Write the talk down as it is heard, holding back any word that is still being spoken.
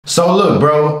So look,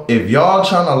 bro, if y'all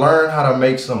trying to learn how to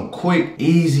make some quick,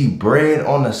 easy bread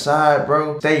on the side,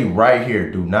 bro, stay right here.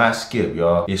 Do not skip,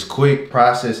 y'all. It's quick,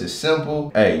 process is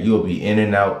simple. Hey, you'll be in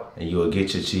and out and you'll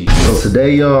get your cheese. So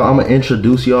today, y'all, I'm gonna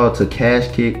introduce y'all to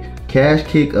Cash Kick. Cash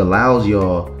Kick allows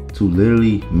y'all to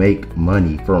literally make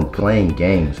money from playing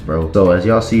games, bro. So as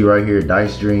y'all see right here,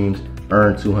 Dice Dreams,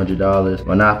 earn $200,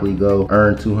 Monopoly Go,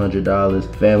 earn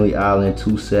 $200, Family Island,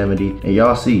 $270, and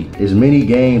y'all see, there's many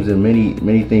games and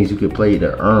many things you could play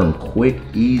to earn quick,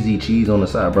 easy cheese on the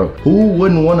side, bro. Who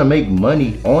wouldn't want to make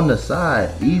money on the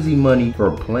side, easy money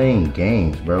for playing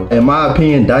games, bro? In my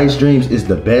opinion, Dice Dreams is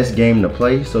the best game to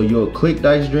play. So you'll click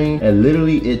Dice Dream, and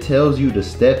literally it tells you the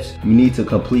steps you need to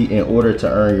complete in order to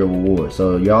earn your reward.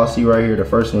 So y'all see right here, the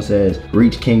first one says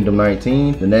reach Kingdom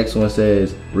 19, the next one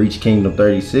says reach Kingdom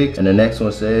 36, and the next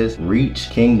one says reach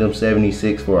Kingdom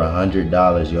 76 for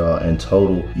 $100, y'all. In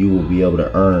total, you will be able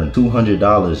to earn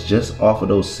 $200 just off of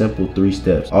those simple 3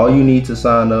 steps. All you need to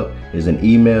sign up is an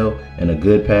email and a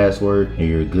good password, and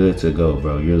you're good to go,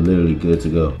 bro. You're literally good to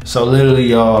go. So literally,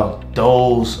 y'all,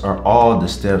 those are all the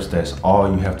steps. That's all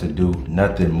you have to do.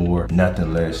 Nothing more,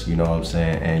 nothing less, you know what I'm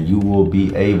saying? And you will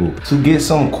be able to get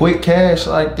some quick cash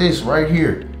like this right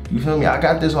here. You feel me? I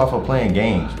got this off of playing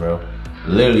games, bro.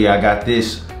 Literally, I got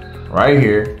this right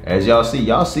here. As y'all see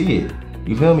it.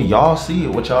 You feel me? Y'all see it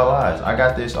with y'all eyes. I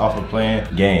got this off of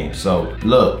playing games. So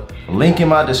look, link in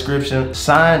my description.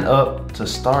 Sign up to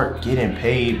start getting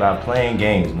paid by playing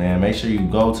games, man. Make sure you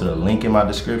go to the link in my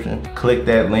description, click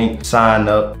that link, sign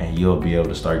up, and you'll be able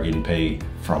to start getting paid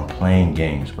from playing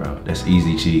games, bro. That's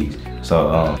easy cheese.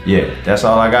 So yeah, that's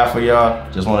all I got for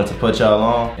y'all. Just wanted to put y'all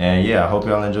on, and yeah, I hope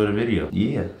y'all enjoy the video.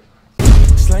 Yeah.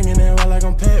 Slanging that while like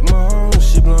I'm Pat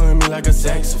Mahomes. She blowing me like a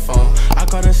saxophone. I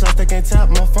call the shots, they can't tap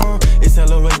my phone. It's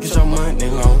LOS, get your money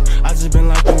long. I just been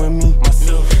like with me,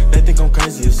 myself. They think I'm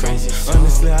crazy or something.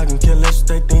 Honestly, I can care less what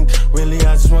they think. Really,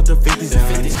 I just want the 50s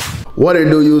and 50s. What it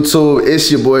do, YouTube? It's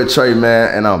your boy Trey,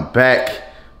 man, and I'm back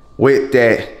with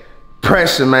that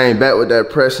pressure, man. Back with that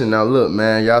pressure. Now look,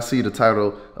 man, y'all see the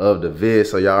title of the vid,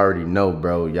 so y'all already know,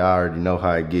 bro. Y'all already know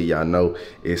how I get. Y'all know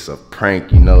it's a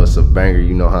prank, you know it's a banger.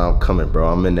 You know how I'm coming, bro.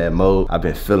 I'm in that mode. I've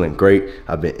been feeling great.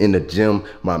 I've been in the gym.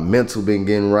 My mental been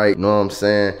getting right, you know what I'm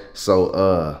saying?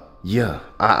 So yeah,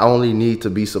 I only need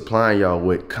to be supplying y'all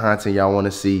with content y'all want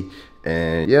to see.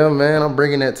 And yeah, man, I'm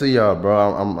bringing that to y'all,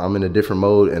 bro. I'm in a different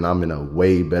mode, and I'm in a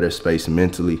way better space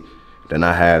mentally than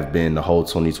I have been the whole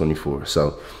 2024.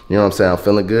 So, you know what I'm saying? I'm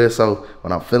feeling good. So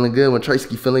when I'm feeling good, when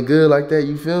Tracy feeling good like that,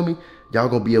 you feel me? Y'all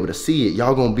gonna be able to see it.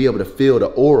 Y'all gonna be able to feel the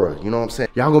aura, you know what I'm saying?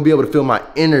 Y'all gonna be able to feel my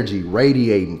energy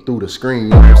radiating through the screen, you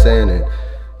know what I'm saying? And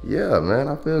yeah, man,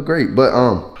 I feel great. But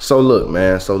so look,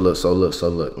 man, so look.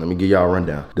 Let me give y'all a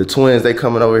rundown. The twins, they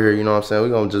coming over here, you know what I'm saying? We're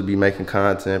gonna just be making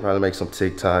content, probably make some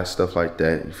TikToks, stuff like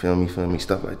that. You feel me,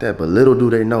 stuff like that. But little do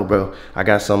they know, bro, I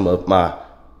got some of my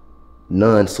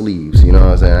non-sleeves, you know what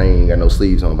I'm saying? I ain't got no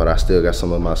sleeves on, but I still got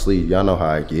some of my sleeves. Y'all know how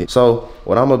I get. So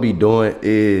what I'm gonna be doing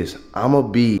is I'm gonna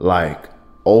be like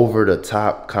over the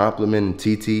top complimenting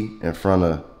TT in front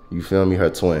of, you feel me, her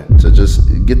twin, to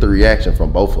just get the reaction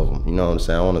from both of them. You know what I'm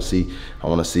saying? I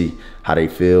wanna see how they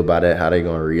feel about that, how they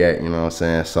gonna react, you know what I'm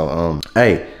saying? So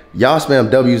hey, y'all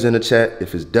spam W's in the chat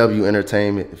if it's W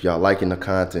entertainment, if y'all liking the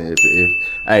content.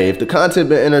 If the content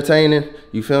been entertaining,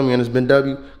 you feel me, and it's been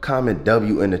W, comment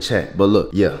W in the chat. But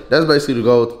look, yeah, that's basically the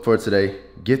goal for today.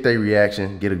 Get their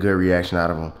reaction, get a good reaction out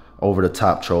of them. Over the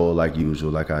top troll like usual,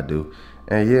 like I do.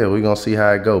 And yeah, we're gonna see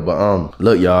how it go. But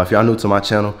look, y'all, if y'all new to my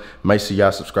channel, make sure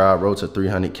y'all subscribe. Road to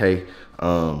 300K.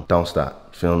 Don't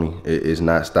stop. Feel me? It's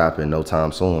not stopping no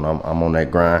time soon. I'm on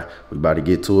that grind. We about to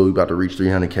get to it. We about to reach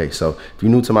 300K. So if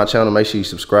you're new to my channel, make sure you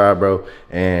subscribe, bro.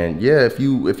 And yeah, if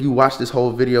you watch this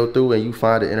whole video through and you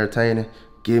find it entertaining,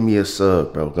 give me a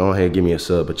sub, bro. Go ahead, give me a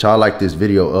sub. But y'all like this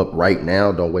video up right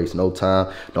now. Don't waste no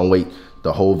time. Don't wait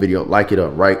the whole video. Like it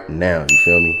up right now. You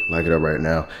feel me? Like it up right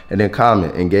now. And then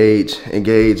comment, engage,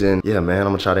 and yeah, man, I'm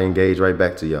gonna try to engage right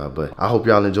back to y'all. But I hope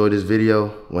y'all enjoy this video.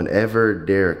 Whenever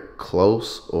they're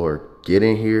close or get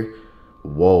in here,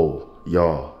 whoa,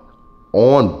 y'all,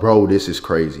 on bro, this is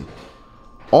crazy.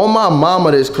 On my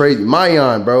mama, this crazy.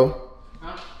 Mayan, bro.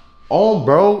 Huh? On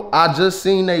bro, I just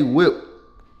seen they whip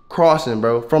crossing,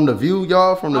 bro. From the view,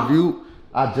 y'all, from the view,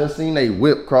 I just seen they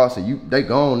whip crossing. They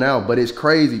gone now, but it's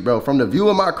crazy, bro. From the view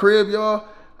of my crib, y'all,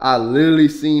 I literally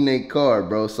seen they car,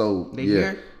 bro. So they yeah,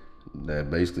 here? That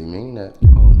basically mean that.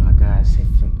 Oh my God,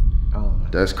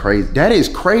 that's crazy. That is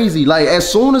crazy. Like, as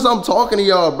soon as I'm talking to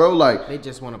y'all, bro, like, they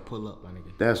just want to pull up, my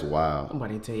nigga. That's wild.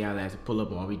 Somebody tell y'all that to pull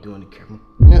up while we doing the camera.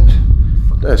 Yeah.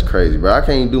 That's crazy, bro. I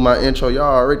can't even do my intro. Y'all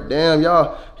already, damn,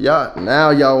 y'all,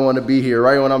 now y'all want to be here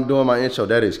right when I'm doing my intro.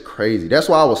 That is crazy. That's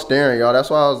why I was staring, y'all. That's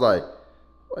why I was like,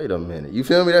 wait a minute. You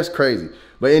feel me? That's crazy.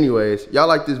 But anyways, y'all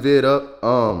like this vid up.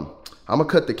 I'm gonna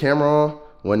cut the camera on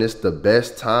when it's the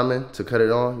best timing to cut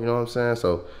it on. You know what I'm saying?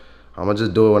 So I'm gonna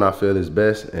just do it when I feel it's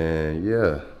best. And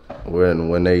yeah,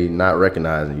 when they not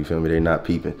recognizing, you feel me? They not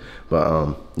peeping.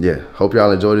 But yeah, hope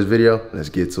y'all enjoy this video. Let's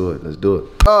get to it. Let's do it.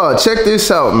 Oh, check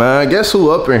this out, man. Guess who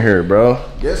up in here, bro?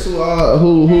 Guess who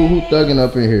thugging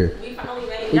up in here? We finally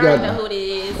made it. Y'all already know who it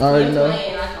is. I already know.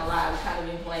 I'm not gonna lie, we kind of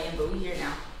been playing, but we here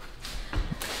now.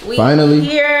 We Finally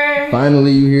here.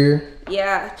 Finally you here?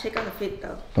 Yeah, check out the fit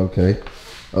though. Okay.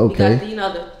 We Okay. got the, you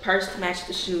know, the purse to match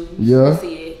the shoes. Yeah. You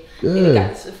see it. Yeah. And we got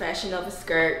this Fashion Nova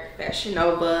skirt, Fashion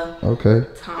Nova. Okay.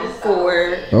 Tom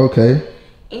Ford. Okay.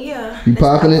 And yeah. You that's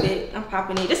popping my it? fit. I'm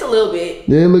popping it. Just a little bit.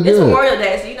 Yeah, it look It's good. Memorial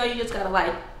Day, so you know you just gotta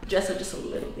like dress up just a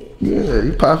little bit. Yeah,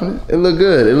 you popping it. It look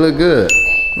good. It look good.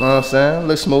 You know what I'm saying?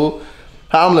 Look smooth.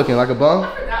 How I'm looking? Like a bum?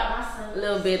 A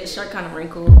little bit. The shirt kind of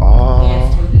wrinkled. Oh.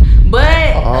 Yes, but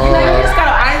you know, you just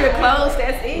gotta iron your clothes.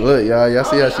 That's it. Look, y'all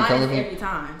see how she coming from? from? Every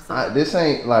time. So. This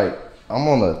ain't like, I'm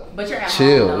on a But you're at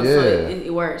chill, home though, yeah. so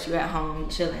it works. You at home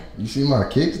chilling. You see my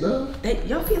kicks though?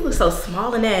 Your feet look so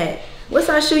small in that. What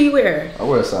size shoe you wear? I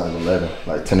wear a size 11,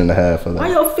 like 10 and a half. Why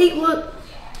your feet look?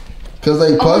 Cause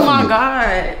they puffy. Oh my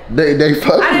god. They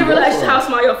puffy. I didn't realize how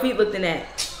small your feet looked in that.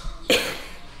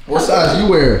 What size you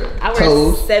wear? I wear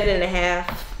Toes? 7.5.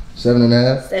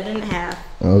 7.5? 7.5.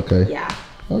 Okay. Yeah.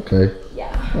 Okay.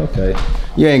 Yeah. Okay.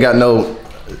 You ain't got no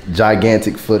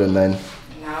gigantic foot or nothing.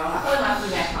 No, I feel like my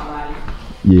feet match my body.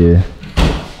 Yeah.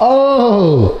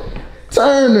 Oh,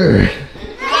 Turner.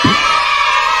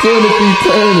 Timothy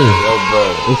Turner. Yo,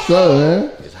 bro. What's up,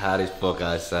 man? It's hot as fuck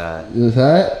outside. It's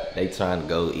hot? They trying to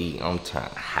go eat. I'm trying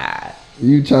to hide.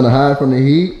 You trying to hide from the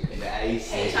heat? Ain't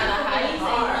trying to hide.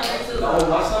 No,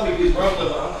 my stomach is broken,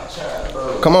 but I'm not trying,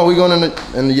 bro. Come on, we going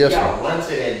in the yes Y'all room. run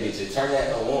to that bitch and turn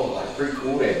that on, like free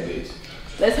cool that bitch.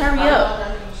 Let's hurry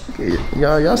up.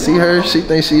 Y'all see her? She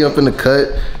thinks she up in the cut.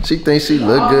 She thinks she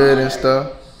look good and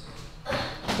stuff.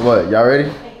 What, y'all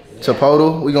ready?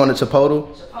 Chipotle? We going to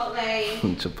Chipotle?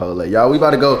 Chipotle. Y'all, we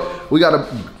gotta go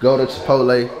to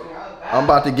Chipotle. I'm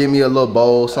about to get me a little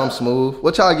bowl, something smooth.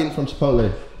 What y'all getting from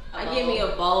Chipotle? I give me a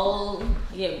bowl,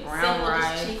 get brown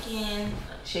rice,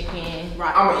 chicken,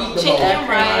 rice. I'ma eat the chicken, bowl.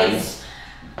 rice,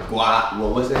 Guac.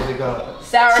 Well, what's that shit called?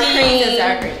 sour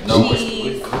cream, No, what's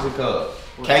it called?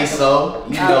 Queso.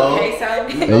 You know. queso.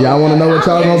 And y'all wanna know what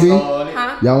y'all gonna be?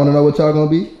 Huh? Y'all wanna know what y'all gonna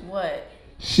be? What?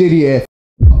 Shitty ass.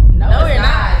 No, you're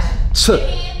not.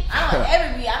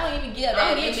 I don't even get a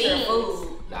bad mixture of food.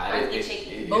 Nah, I get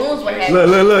chicken. Boone's what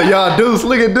happens. Look, y'all Deuce,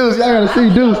 look at Deuce. Y'all gotta see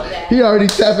Deuce. He already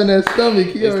tapping that stomach.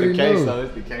 He already know.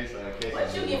 It's the queso.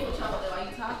 What you get from chocolate while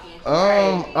you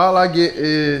talking? All I get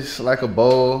is like a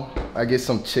bowl. I get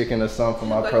some chicken or something for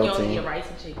my You don't protein. get rice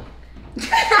and chicken.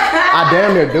 I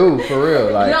damn near do, for real.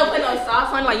 You Like, don't put no sauce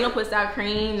on it, like you don't put sour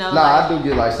cream, no. nah, like, I do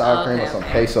get like sour cream or some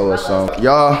okay. queso or something.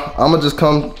 Y'all, I'ma just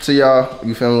come to y'all,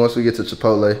 you feel me, once we get to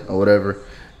Chipotle or whatever.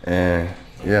 And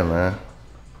yeah, man.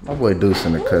 My boy Deuce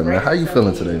in the cut, man. How you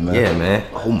feeling today, man? Yeah, man.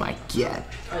 Oh my god.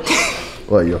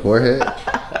 What, your forehead?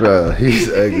 Bro, he's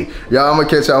ugly. Y'all, I'ma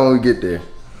catch y'all when we get there.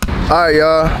 All right,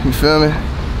 y'all, you feel me?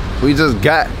 We just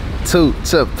got to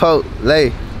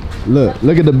Chipotle.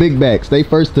 Look at the big bags. Stay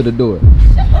first to the door.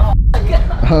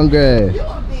 Hungry.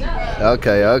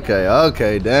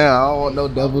 Okay. Damn, I don't want no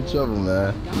double trouble,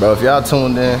 man. Bro, if y'all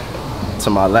tuned in to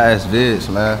my last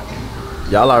vids, man,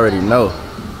 y'all already know.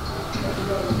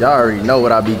 Y'all already know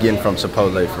what I be getting from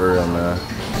Chipotle for real, man.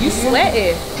 You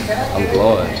sweating. I'm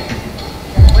glowing.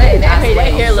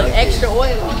 That hair look extra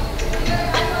oily.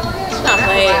 Stop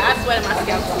playing. I sweat in my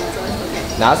scalp too, so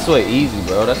it's okay. Nah, I sweat easy,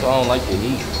 bro. That's why I don't like to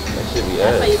eat. That shit be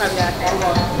That's why you ass. probably got a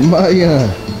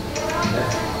fat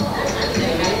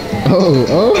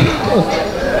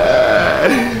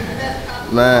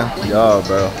Man, y'all,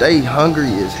 bro. They hungry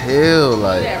as hell,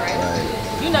 like.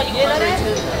 You know you get hungry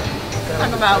too.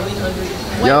 Talk about being hungry.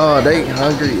 Y'all, they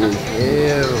hungry as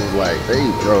hell. Like,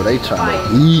 they trying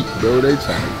to eat, bro. They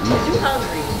trying to eat. You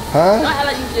hungry. Huh? Don't act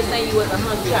like you just saying you wasn't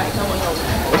hungry. I come on your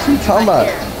What's she talking about?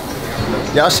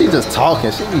 Y'all, she just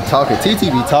talking. She be talking. TT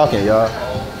be talking, y'all.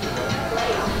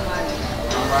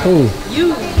 Who?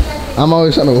 You I'm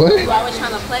always trying to what? always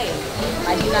trying to play.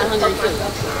 Like you not hungry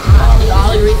too. You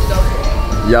all agree to go.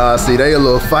 Y'all, see, they a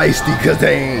little feisty because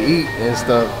they ain't eat and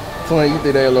stuff. Twin, you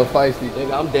think they a little feisty?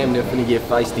 Nigga, I'm damn near finna get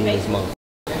feisty in this month.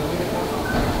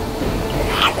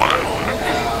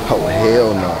 Oh,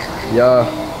 hell no. Y'all,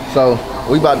 so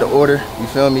we about to order, you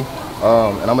feel me?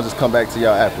 And I'm gonna just come back to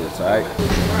y'all afterwards, all right?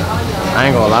 I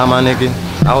ain't gonna lie, my nigga.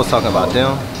 I was talking about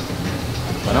them,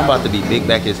 but I'm about to be big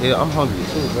back as hell. I'm hungry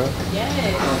too, bro.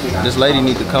 Yes. This lady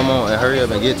need to come on and hurry up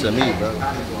and get to me, bro.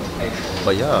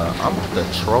 But yeah, I'm about to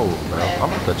troll, bro.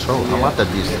 I'm about to troll. I'm about to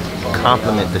just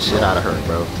compliment the shit out of her,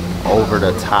 bro. Over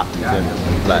the top, you feel me?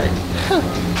 Like,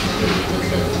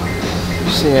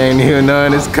 she ain't even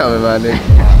knowing it's coming, my nigga.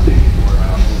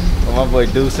 My boy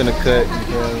Deuce in the cut, you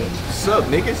feel me? What's up,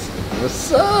 niggas?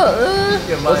 What's up,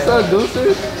 man? What's up,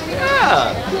 Deuces?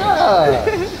 Yeah.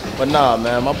 Yeah. But nah,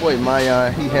 man, my boy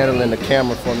Mayan, he handling the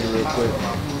camera for me real quick.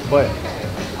 But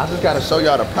I just gotta show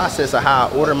y'all the process of how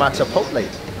I order my Chipotle.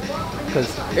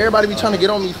 Cause everybody be trying to get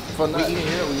on me for not eating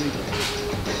here. We eat.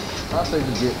 I'll say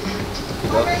to get.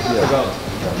 Yeah.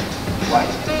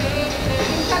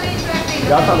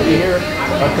 Y'all trying to eat here?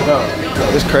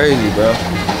 It's crazy, bro.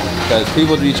 Cause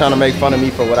people be trying to make fun of me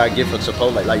for what I get for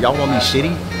Chipotle. Like, y'all want me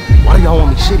shitty? Why do y'all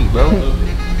want me shitty, bro?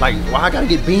 Like, why I gotta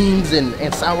get beans and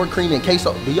sour cream and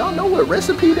queso? Do y'all know what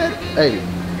recipe that? Hey,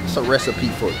 it's a recipe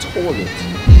for toilet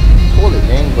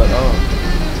gang. But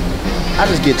I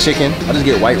just get chicken. I just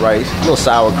get white rice, a little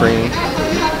sour cream.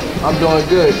 I'm doing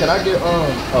good. Can I get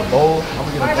a bowl? I'm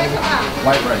gonna get a bowl.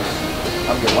 White rice.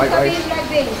 I'm gonna get white rice.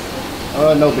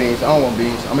 No beans. I don't want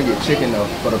beans. I'm gonna get chicken though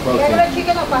for the protein. Regular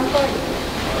chicken or pastor?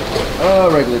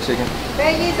 Regular chicken.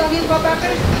 Veggies, onions, bell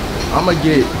peppers? I'm gonna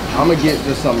get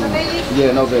just some.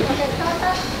 Yeah, no veggies.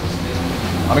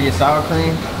 I'm gonna get sour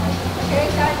cream. Okay,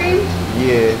 sour cream?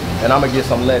 Yeah, and I'm gonna get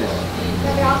some lettuce.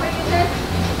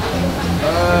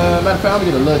 Matter of fact, I'm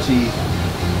gonna get a little cheese.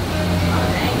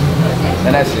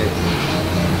 And that's it.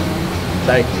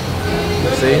 Thank you.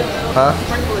 See? Huh?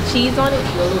 Sprinkle of cheese on it.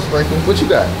 A little sprinkle. What you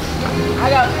got? I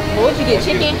got, what would you get?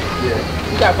 Chicken? Yeah.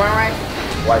 You got brown rice?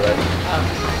 White rice.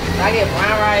 I get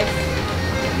brown rice,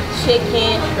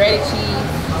 chicken, shredded cheese,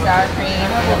 sour cream,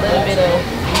 a little bit of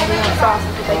sauce,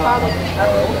 what they call it.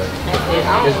 That's it.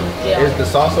 I don't, yeah. Is the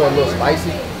salsa a little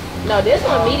spicy? No, this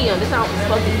one medium. This one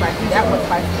supposed to be spicy. That one's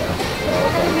spicy though.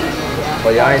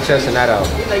 But y'all ain't testing that out.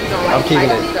 So you don't like I'm keeping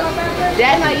spicy it. stuff.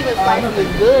 That's not even spicy.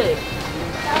 It's good.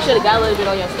 You should have got a little bit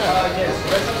on your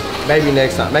stuff. Maybe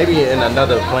next time. Maybe in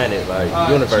another planet, like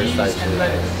universe type shit.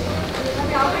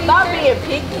 Stop being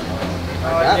picky.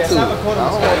 Got to. I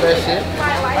don't want that shit.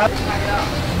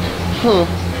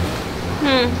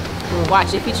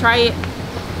 Watch, if you try it,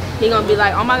 he gonna be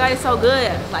like, oh my god, it's so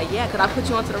good. Like, yeah, cause I put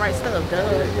you onto the right stuff, duh.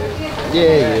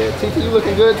 Yeah. TT, you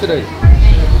looking good today.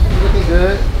 You looking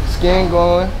good. Skin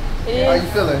glowing. How you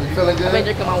feeling? You feeling good? I've been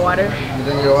drinking my water. You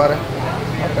drinking your water?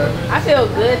 Okay. I feel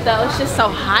good though. It's just so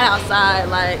hot outside.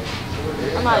 Like,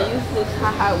 I'm not used to this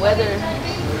hot weather.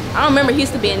 I don't remember it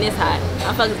used to being this hot.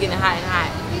 I feel like it's getting hot and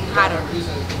hotter.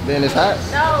 Being this hot?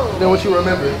 No. Then what you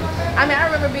remember? I mean, I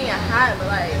remember being hot, but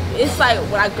like, it's like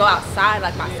when I go outside,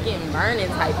 like my skin burning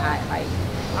type hot. Like,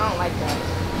 I don't like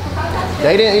that.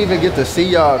 They didn't even get to see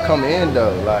y'all come in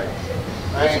though. Like,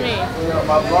 What you mean? You know,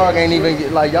 my vlog ain't even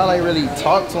get, like, y'all ain't really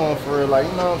talk to him for real. Like,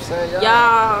 you know what I'm saying?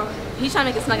 Y'all, he's trying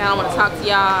to make it seem like I don't want to talk to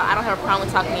y'all. I don't have a problem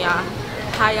with talking to y'all.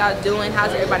 How y'all doing?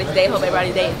 How's everybody's day? Hope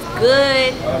everybody's day is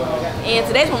good. And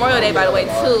today's Memorial Day, by the way,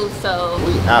 too. So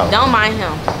We out. don't mind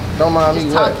him. Don't mind me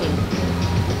Just what? talking.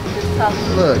 Just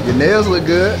talking. Look, your nails look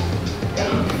good.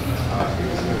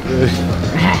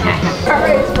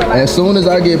 As soon as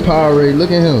I get Powerade,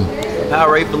 look at him.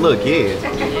 Powerade for little kids.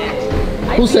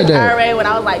 Who said that? RNStrayyy when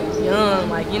I was like young,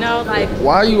 like, you know, like.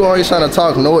 Why are you always trying to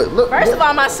talk? No, it look. First of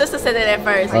all, my sister said that at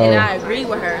first, and I agreed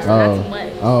with her, so not too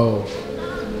much.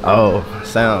 Oh,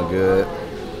 sound good.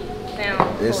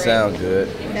 Sound It sound good.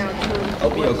 It sound cool.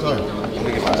 Open your car. Let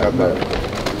me get my top back.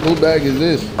 Whose bag is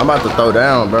this? I'm about to throw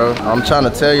down, bro. I'm trying to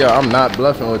tell y'all, I'm not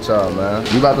bluffing with y'all, man.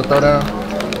 You about to throw down?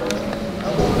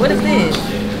 What is this?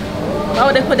 Why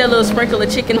would they put that little sprinkle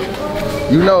of chicken on?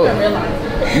 You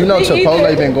know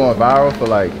Chipotle been going viral for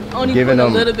like Only giving put a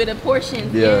them little bit of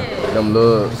portions. yeah, them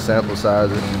little sample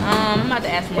sizes. I'm about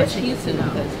to ask more cheese too,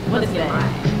 because what is that?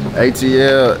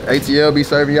 ATL be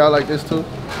serving y'all like this too?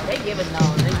 They give us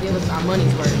our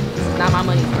money's worth. It's not my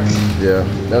money's worth. Yeah,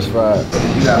 that's fine.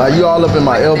 Like you all up in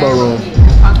my elbow room.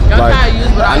 Y'all Like, trying to use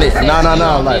what I I need- said.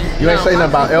 no, like, you ain't say nothing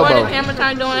about Before elbow. the camera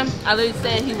time doing, I literally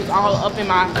said he was all up in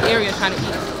my area trying to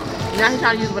eat. Now he's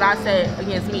trying to use what I said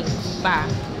against me. Bye.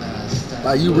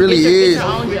 Like you really It's is. your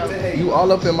own joke. You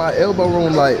all up in my elbow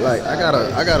room. Like I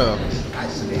gotta.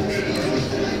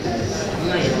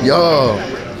 Yo.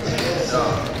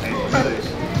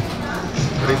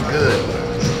 But it's good.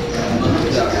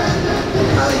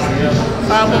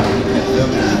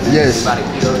 Yes.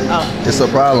 Oh, It's a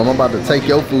problem. I'm about to take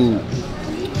your food.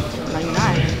 no, you're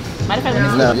not. Matter of fact,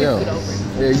 let me Now, scoot yeah.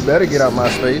 over. Yeah, you better get out my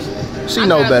space. She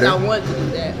know better. I want to do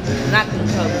that. Not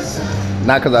because you told me.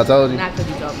 Not because I told you? Not because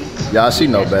you told me. Y'all, she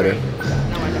know better. No, I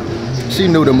don't. She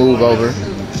knew to move over. I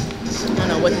don't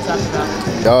know what you're talking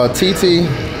about. Y'all, TT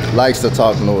likes to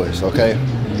talk noise, okay?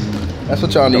 That's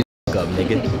what y'all need. Up,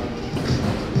 nigga.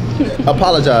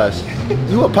 Apologize.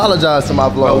 You apologize to my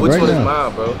vlog. Bro, which right one is now.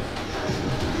 mine, bro?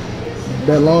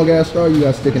 That long ass straw you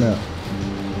got sticking out.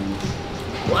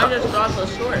 Why your straw so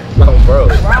short? Oh, bro.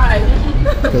 Right.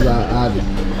 Cause I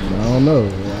don't know.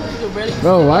 Really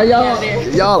Bro, why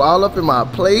y'all all up in my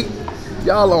plate?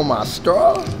 Y'all on my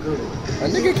straw? A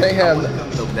nigga can't have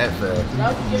Look that fast.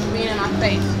 Don't you just being in my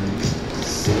face.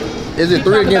 Is it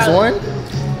 3 against 1? Keep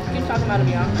talking about him,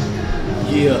 y'all.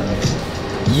 Yeah.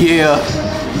 Yeah.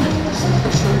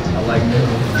 I like that.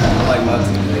 I like my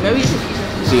team. Maybe you should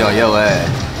She on your ass.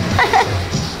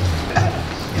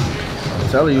 I'm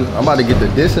telling you, I'm about to get the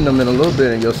diss in them in a little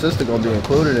bit, and your sister gonna be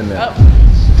included in that. Oh.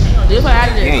 This what I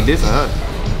He did. ain't dissing her.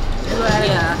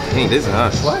 Yeah. He ain't dissing her.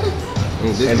 What? He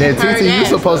ain't dissing And then her. TT, you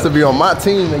supposed to be on my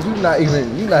team, and you not even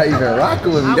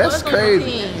rocking with me. That's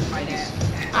crazy.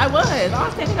 I was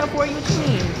taking up for you. What you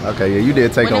mean? Okay, yeah, you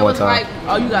did take When on it one was time. like,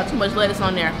 oh, you got too much lettuce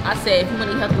on there. I said, if you want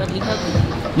to eat healthy, let me eat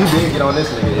healthy. You did get on this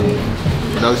nigga.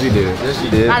 No, she did. Yes, she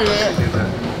did. I did.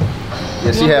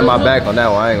 Yeah, she had my back on that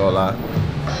one. I ain't gonna lie.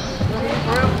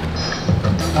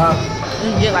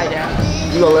 You get like that.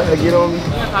 You gonna let her get on me?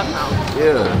 What you talking about?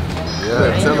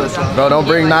 Yeah. Tell her something. Bro, don't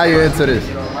bring Naya into this. If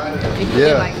you Yeah.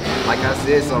 get like that. Like I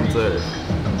said something to her.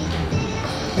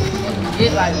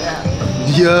 Get like that.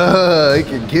 Yeah, it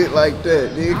can get like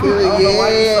that, nigga.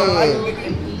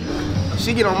 Yeah.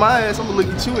 She get on my ass, I'm gonna look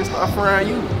at you and start frying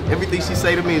you. Everything she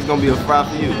say to me is gonna be a fry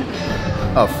for you.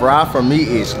 A fry for me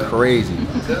is crazy.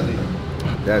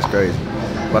 That's crazy.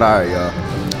 But all right,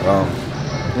 y'all.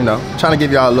 You know, trying to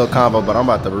give y'all a little combo, but I'm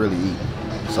about to really eat.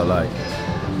 So like,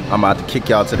 I'm about to kick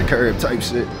y'all to the curb type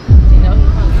shit. You know,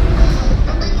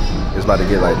 It's about to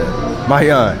get like that.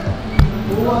 Mayan,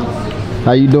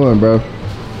 how you doing, bro?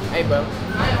 hey, bro.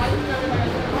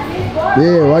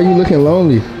 Yeah, why you looking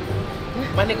lonely?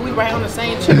 My nigga, we right on the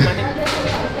same trip, my nigga.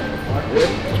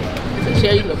 The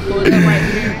chair, you can pull it up right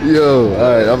here. Yo,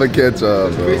 all right, I'm gonna catch y'all,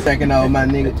 bro. Second out, my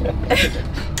nigga.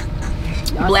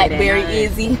 Blackberry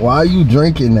Izzy. Why are you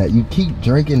drinking that? You keep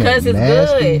drinking that. Because it's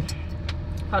nasty. good.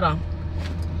 Hold on.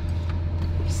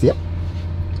 Yep.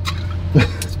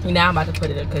 Now I'm about to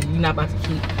put it up because you're not about to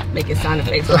keep making sound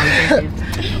effects while I'm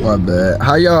drinking. My bad.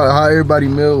 How everybody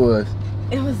meal was?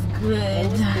 It was good.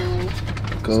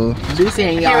 Cool. I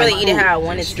can't really eat it how I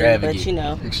wanted to, but you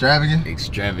know. Extravagant?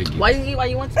 Extravagant. Why you eat? Why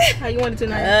you want to? How you want it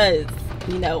tonight?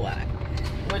 You know why?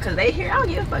 Because they here. I don't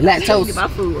give a fuck. Lactose. I eat my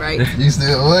food right. You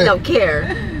still what? I don't care.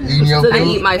 Eating your Still food?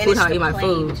 eat my food. How I eat my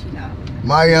food.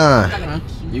 Mayan,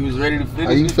 You was ready to finish?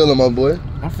 how you feeling, my boy?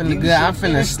 I'm feeling good. I'm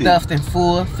feeling stuffed and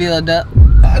full, filled up.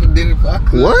 I did it if I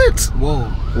could. What?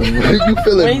 Whoa. You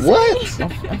feeling what?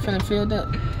 I'm feeling filled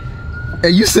up.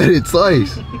 And you said it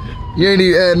twice. You ain't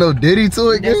even add no ditty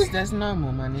to it, gang? That's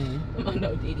normal, my nigga. Oh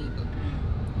no, Diddy.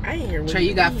 I ain't hear what Trey,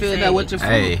 you got filled up with your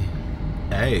food.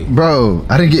 Hey. Bro,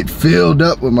 I didn't get filled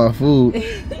up with my food.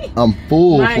 I'm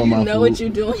full for my you know food. what you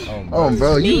doing. Oh,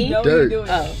 bro, Me? you Know what dirt. you doing.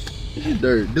 Oh. You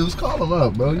dirt. Dudes, call him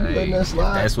out, bro. You letting that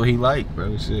slide? That's what he like,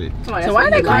 bro. Shit. So why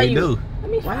they call you? do?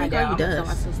 Why they call you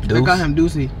Dust? They call him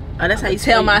Deucey. Oh, that's how you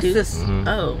tell my Deuce. sister.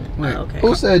 Oh, okay.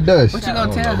 Who said dust? What you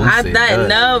gonna tell Who him? I said thought dust?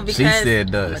 no because She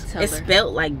said dust. it's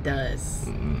spelled like Dust.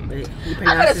 But he I could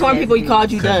pronounced have sworn it people as you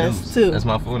called you Kudus. Dust too. That's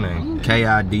my full name.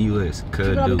 K-I-D-U-S.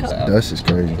 Kudus. Dust is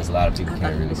crazy. Because a lot of people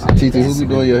can't really say TT, who be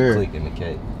doing your hair? Click in the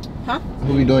K.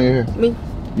 Who be doing your hair? Me.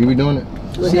 You be doing it?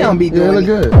 She don't be Yeah, it doing look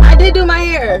it. good. I did do my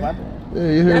hair. Yeah,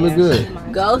 your hair look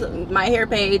good. Go my hair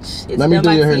page. It's Let me done do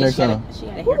by your hair Tia. next She had a- time. She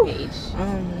had a hair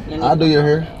page. I'll do your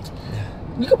hair.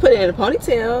 You can put it in a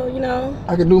ponytail, you know.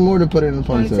 I can do more than put it in a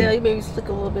Ponytail, ponytail. you maybe stick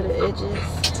a little bit of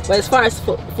edges. But as far as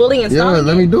fully Yeah, installing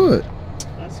let me do it.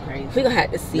 that's crazy. We gonna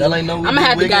have to see. Y'all ain't know we I'm do gonna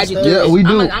have to wig guide and you stuff? through Yeah, it. we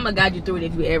do. I'm gonna guide you through it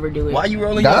if you ever do it. Why you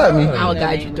rolling Guide your me. eyes? I will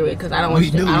guide you through it because I don't want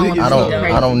you to. I don't want you I to don't. go I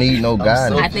crazy. don't need no I'm so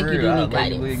guidance. I think you do for real. need I like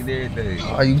guidance. wigs and everything.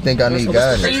 Oh, you think I need So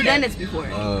guidance? you've done this before.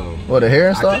 What, the hair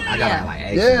and stuff? I gotta like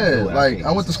actually Yeah, do it. like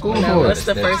I went to school No, for what's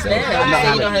it. the first step? You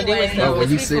say you know how to do it. Bro, So when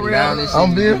he let's sit be for down real. and shit,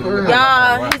 I'm being for real.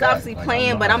 Y'all, he's obviously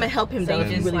playing, but I'm gonna help him though if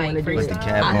you really want to do Put it. the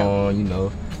cap on, you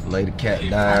know, lay the cap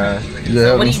down.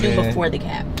 Yeah, What do you do before the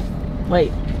cap? Wait,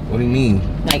 What do you mean?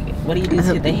 like what do you do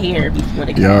to the hair before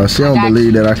the cap? Y'all, she don't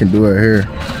believe that I can do her hair.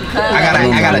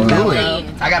 I gotta do Wow. it.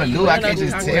 I gotta do it. I can't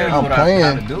just tell you I'm what I playing.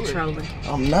 gotta do it. Trolling.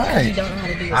 I'm not. You don't know how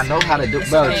to do it. I know how to do it.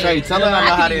 Bro, Trey, tell her I know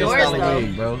how to I could do install yours, a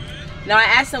wig, bro. No, I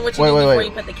asked him what you Wait, do wait, before wait.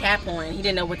 you put the cap on. He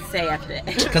didn't know what to say after that.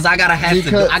 Cause I gotta have to.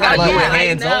 Because- I gotta do it Yeah,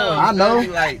 hands I know. on. I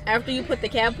know. Like, After you put the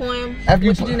cap on, After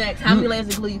you what you put- do next? How many layers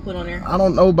of glue you put on there? I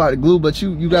don't know about the glue, but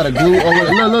you gotta glue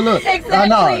over. Look. Exactly.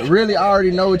 No, really, I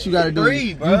already know what you gotta do.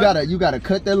 Three, bro. You gotta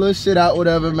cut that little shit out,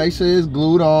 whatever. Make sure it's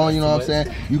glued on. You know what I'm saying?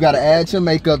 You gotta add your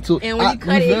makeup to it. And when you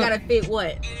cut it, it gotta fit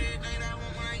what?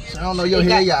 I don't know, your it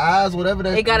hair, got- your eyes, whatever.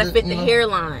 It gotta fit the you know.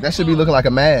 hairline. That should be looking like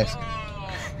a mask.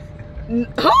 Who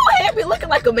hair be looking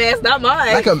like a mask? Not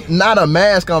mine. Like not a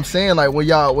mask. I'm saying like when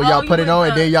y'all Oh, put you it on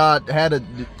and mean then y'all had a.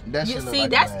 That You shit look see, like a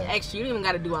that's mask. extra. You don't even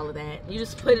gotta do all of that. You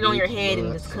just put it on your head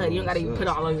and just cut it. You don't gotta even put it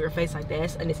all over your face like that.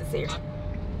 That's unnecessary.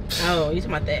 Oh, you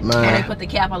talking about that? Man. And they put the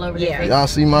cap all over their face. Y'all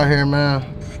see my hair, man?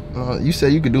 You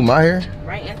said you could do my hair?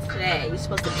 Right into that. You're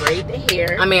supposed to braid the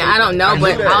hair. I mean, I don't know,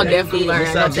 but I'll definitely learn.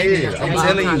 Yes, I did. I'm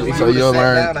telling you. So you'll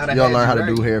learn how to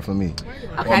do hair for me.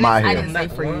 Okay, Or my I hair. didn't say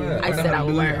for you. I said I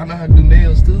would I learn. know how to do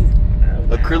nails too.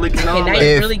 Acrylic and all Okay, now that.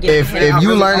 you're really getting If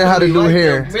you learning how to do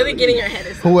hair, really getting your head.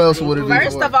 who else would it be?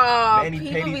 First for? of all, Manny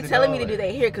people Petties be and telling all me to do that.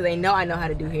 their hair because they know I know how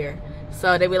to do hair.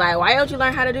 So they be like, "Why don't you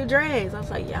learn how to do dreads?" I was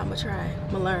like, "Yeah, I'm gonna try.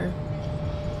 I'm gonna learn."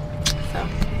 So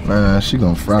Man, she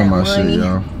gonna fry That my money. shit,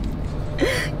 y'all.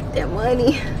 that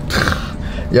money.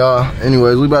 Y'all,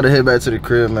 anyways, we about to head back to the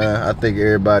crib, man. I think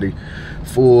everybody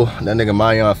full. That nigga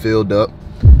Mayan filled up.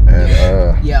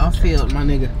 And Yeah, I'm filled, my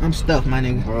nigga. I'm stuffed, my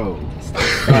nigga. Bro.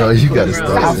 yo, you gotta Bro.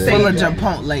 stop I'm that. full of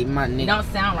Chipotle, my It nigga.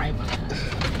 don't sound right,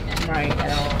 but right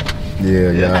at all.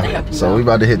 Yeah. So we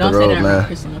about to hit the Don't say road, that around man.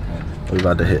 Kristen, okay? We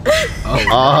about to hit.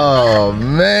 Oh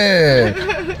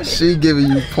man, she giving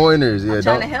you pointers. Yeah, I'm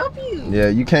trying to don't. help you. Yeah,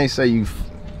 you can't say you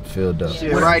filled up.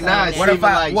 Shit, right now, What what if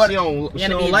I what- she don't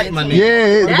gonna be like my gentle.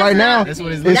 nigga? Yeah, That's right now not- That's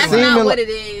what it's it's That's seeming not what like it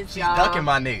is, She's y'all. ducking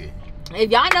my nigga.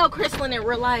 If y'all know Crystalline in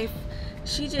real life,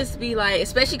 she just be like,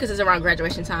 especially because it's around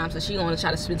graduation time, so she want to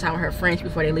try to spend time with her friends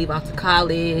before they leave off to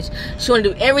college. She want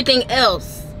to do everything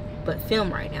else but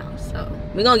film right now. So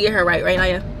we gonna get her right now,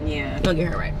 yeah. Yeah, we gonna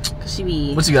get her right. Cause she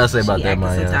be. What you gotta say about she that, acting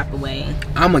Maya? some type of way.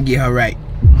 I'ma get her right.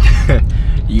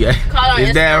 Yeah. Call her on Is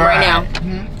Instagram that right right?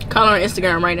 now. Call her on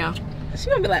Instagram right now. She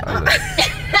gonna be like,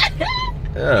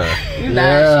 Yeah. you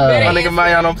Yeah. better My nigga answer.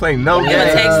 Maya don't play no I'm gonna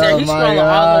games. text her. He's Maya. scrolling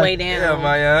all the way down. Yeah,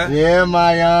 Maya. Yeah,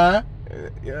 Mayan.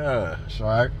 Yeah.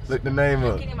 Shark. Look the name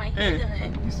up. Getting my hair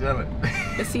done. You smell it?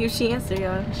 Let's see if she answer,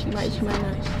 y'all. She might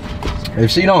not.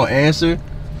 If she don't answer,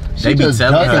 They she be just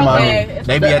telling ducking her. my okay. nigga. It's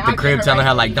They be okay. at the I'll crib get her telling right.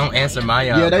 her like, don't answer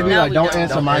Maya. Yeah, they be bro. like, we don't don't.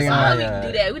 answer Don't Mayan. answer Why Maya. would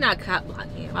we do that? We're not cop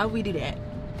blocking. Why would we do that?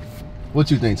 What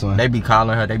you think, son? They be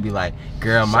calling her. They be like,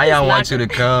 girl, She Maya is wants not you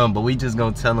to come, but we just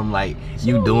gonna tell them like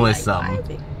you She doing like, something.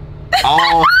 private.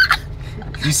 Oh,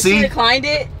 you She see? declined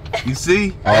it You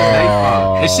see?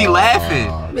 Oh. And she laughing.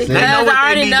 because They know what I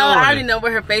already they be know. I doing. already know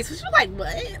what her face was. She was like,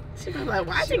 "What?" She was like,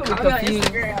 "Why?" She gonna be gonna be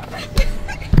confused.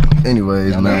 confused.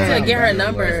 Anyways, To man. get her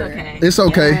number. It's okay. It's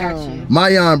okay. Yeah.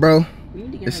 Mayan, bro. We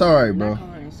need to get It's her alright, number. bro. Not call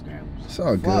her on Instagram. It's all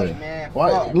Fuck, good. man. Why?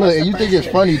 Fuck. Look, and you think it's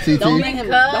funny, TT? Don't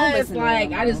Don't listen to like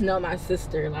him, I just know my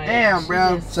sister. Like, Damn, she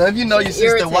bro. just- So if you know your She's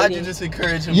sister, why'd you irritating. just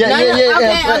encourage him? Yeah, No, yeah, no, yeah, okay,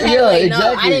 yeah, okay, yeah, wait,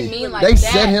 exactly. No, I didn't mean like they that.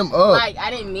 set him up. Like, I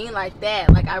didn't mean like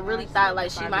that. Like, I really thought like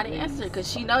she might have answered because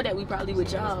she know that we probably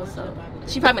with y'all. So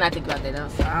she probably not think about that though.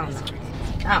 So I don't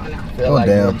know. I don't know. Feel Oh, like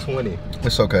damn. you're 20.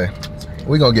 It's okay.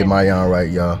 We gonna get Mayan right,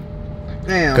 y'all.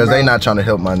 Damn, Cause bro. they not trying to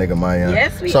help my nigga Mayan.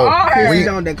 Yes, we so are. Please we,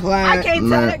 don't decline. I can't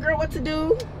Man. tell that girl what to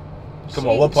do. Come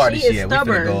on, what part is she is at? We finna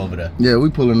stubborn. go over there. yeah, we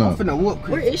pulling I'm up. finna whoop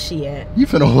Where Chris. is she at? You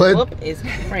finna what? Whoop is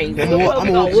crazy. I'm We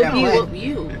gonna gonna whoop whoop you, that whoop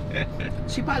you.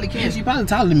 She probably can. She probably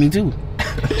taller than me too.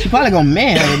 She probably gonna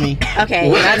manhandle me. Okay,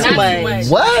 not too much.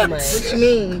 What? What you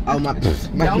mean? Oh my Don't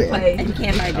bad. play. You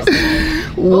can't fight. Just say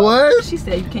What? She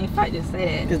said you can't fight. Just say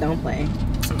that. Just don't play.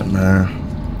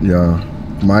 Man, yo,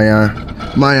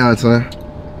 Mayan, son.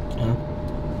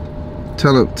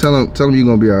 Tell him you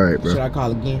gonna be all right, Should bro. I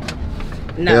call again?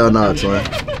 No. Hell no, son.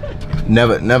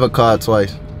 Never call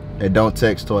twice, and don't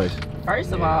text twice.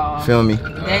 First of all, Feel me?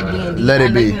 that D&D. Let it I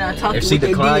know be. you not talking If she with that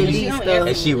decline D&D you, stuff.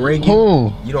 and she ring you,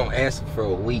 Who? you don't answer for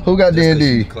a week. Who got just 'cause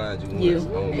D&D? she declined you. You. once.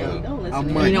 Oh, Yeah, God. don't listen. I'm to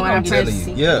me. money. You know what I'm I'm telling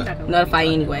pressing? you. Yeah. Notify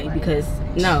you anyway because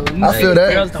no. You I feel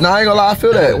that. girls don't- No, I ain't gonna lie. I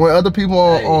feel that. When other people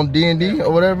on D&D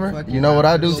or whatever, Fuck you know what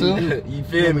I do too? You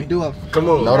feel me? Do a Come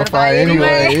on. Notify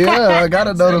anyway. Yeah, I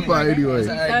gotta notify anyway.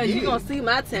 Because you gonna see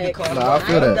my text. Nah, I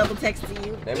feel ain't that. double texting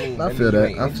you. That mean- I that feel mean you that.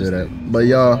 ain't I feel interested. that. But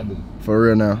y'all, for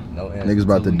real now, No answer niggas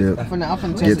about to dip, I'm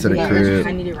finna Get to the test it. crib.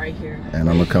 I need it right here. and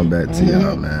I'm gonna come back to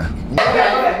y'all, man.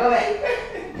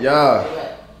 Y'all,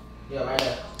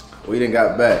 we done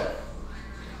got back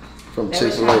from They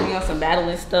was trying to be Chick-fil-A. on some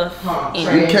battling stuff. You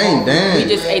And can't we dance.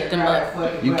 just ate them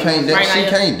up. You can't Right dance. now, She yeah.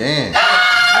 can't dance.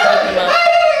 We ate them up.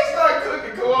 Start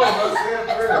cooking. Come on, bro. Say it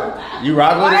for real. You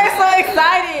rock with Why it? so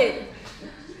excited?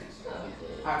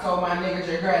 I told my nigga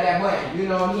to grab that button. You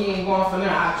know he ain't going for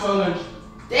nothing. I told him,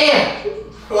 damn.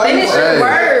 Finish your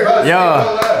word.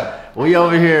 Yo, we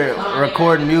over here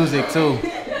recording music too.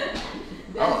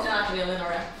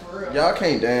 Y'all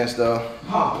can't dance though.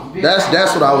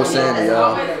 That's what I was saying to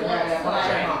y'all.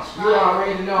 You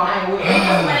already know I ain't with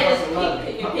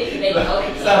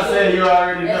Stop saying you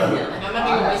already know. I'm not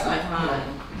even wasting my time.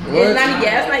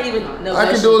 It's not even negotiable. I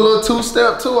can do a little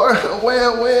two-step too.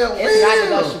 Wham. It's not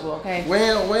negotiable, okay?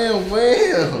 Wham.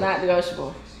 It's not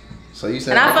negotiable. So you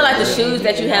said. And I feel like the shoes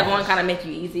that you have on kind of make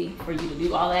you easy for you to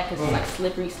do all that because it's like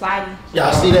slippery, slidey.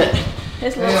 Y'all see that?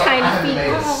 His little tiny feet.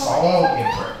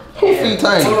 Who feet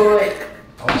tiny?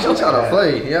 She trying to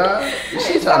play, yeah.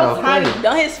 She trying to play.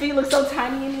 Don't his feet look so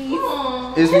tiny in these?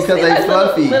 It's because they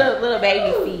fluffy. Little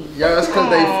baby feet. Yeah, it's because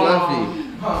they fluffy.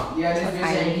 Yeah, this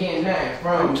bitch ain't getting nothing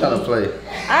from I'm trying to play.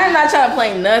 I'm not trying to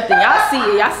play nothing. Y'all see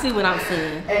it. Y'all see what I'm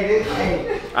seeing.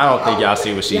 I don't think y'all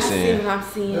see what she's Y'all see saying. what I'm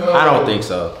seeing. I don't think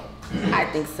so. I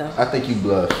think so. I think you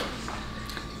bluff.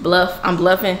 Bluff. I'm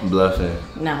bluffing. Bluffing.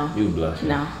 No. You bluffing.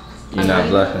 No. You're not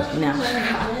bluffing. No.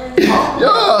 Yo,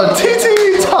 TT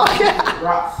talking.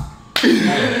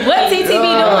 What TT be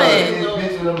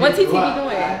doing? What TT be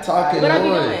doing? Talking What I be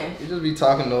noise. doing? You just be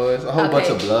talking noise. A whole bunch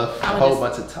of bluff. A I would whole just-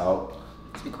 bunch of talk.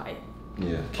 Just be quiet.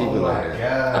 Yeah, keep it like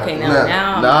that. Okay, now.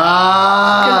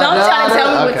 Nah. 'Cause don't try to tell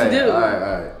me what to Okay, do. All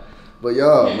right. But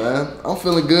y'all, man, I'm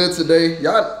feeling good today.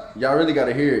 Y'all really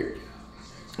gotta hear it.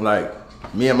 Like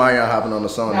me and Marion hopping on the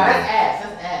song. That's today. ass.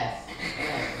 That's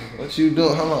ass. What you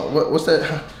doing? Hold on. What's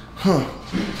that? Huh.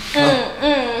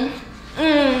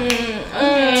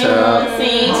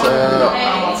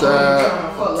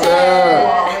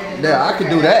 Yeah, I could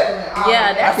do that.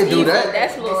 Yeah, that's I could do easy. that.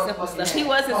 That's a little simple stuff. He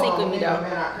was in sync with me though.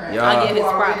 Y'all, I'll give his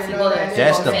props. He was.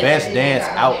 that's the best dance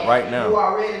out right You now.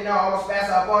 already know I was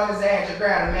fast up on his ass to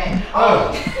grab him, man.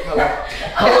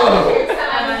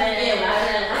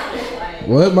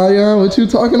 What, Marion? What you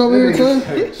talking over here, son?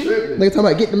 Nigga talking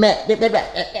about get the mat. He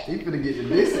finna get to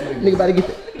this. Nigga about to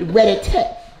get the ready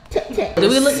tap. Do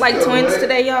we look like twins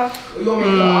today, y'all? We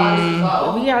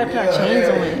gotta put our chains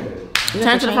on.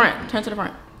 Turn to the front. Turn to the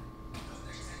front.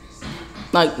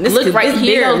 Like this look right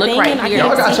here. Look right here.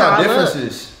 Y'all got y'all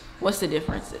differences. What's the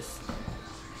differences?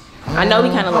 I know we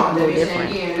kind of look a little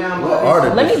different. What are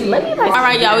the Let me like. All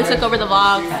right, y'all. We took over the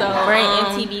vlog, so we're in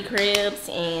MTV Cribs,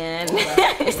 and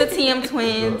it's the TM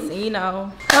twins. And, you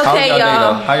know. Okay,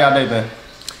 y'all. How y'all day been?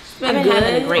 It's been good.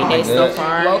 Having a great day so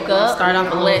far. Woke up. Start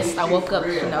off a list. I woke up.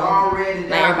 You know,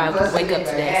 not everybody could wake up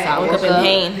today, so I woke up in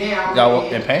pain. Y'all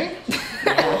woke in pain?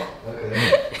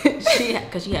 Yeah.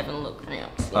 Because she having a little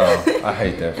cramps. Oh, I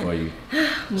hate that for you.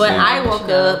 But I woke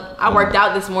up. I worked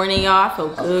out this morning, y'all. I feel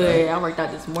good. I worked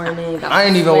out this morning. I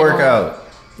ain't even work out.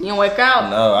 You didn't work out?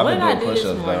 No, I've what been did I doing do this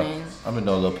push-ups though. morning? I've been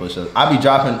doing little push-ups. I be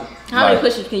dropping. How many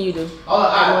push-ups can you do?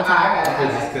 I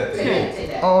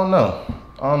don't know.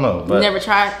 But Never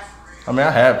tried? I mean,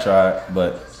 I have tried,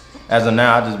 but as of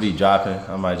now, I just be dropping.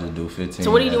 I might just do 15.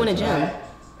 So what do you do in the gym? Yeah,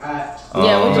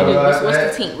 what you do?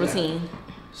 What's the routine?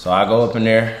 So I go up in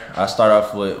there. I start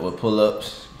off with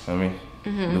pull-ups. I mean,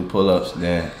 do pull-ups.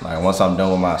 Then, like once I'm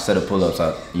done with my set of pull-ups,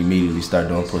 I immediately start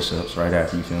doing push-ups right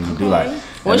after. You feel me? Do like.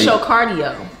 What's your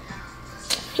cardio?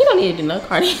 You don't need to do no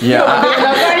cardio. Yeah,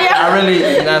 I really,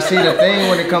 now see the thing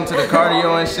when it comes to the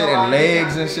cardio and shit and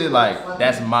legs and shit, like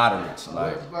that's moderate.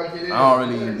 Like I don't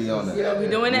really even be on that. You don't be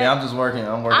doing that? Yeah, I'm just working.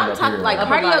 I'm working I'm up talking here. like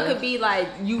cardio could be like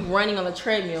you running on the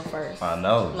treadmill first. I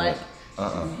know. Like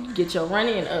but, get your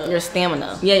running up. Your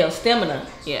stamina. Yeah, your stamina.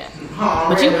 Yeah.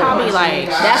 But you probably like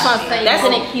that's what I'm saying. That's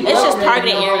it's just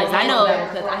targeting areas. I know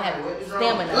because I have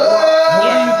stamina. Who do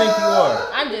you think you are?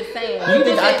 I'm just saying. You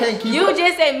think I can't keep You up?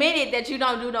 just admitted that you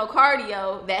don't do no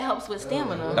cardio that helps with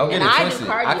stamina. Don't get and it I twisted.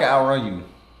 do cardio. I can outrun you.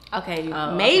 Okay,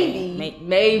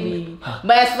 maybe.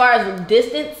 But as far as the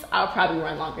distance, I'll probably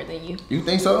run longer than you. You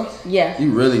think so? Yeah.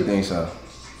 You really think so?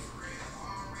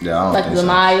 Yeah, I don't Like think the so.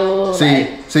 mile. See,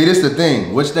 this is the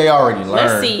thing, which they already learned.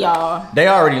 Let's see, y'all. They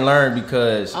already learned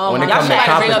because when it comes to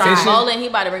competition, he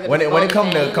about to bring up when his it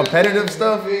comes to bowling competitive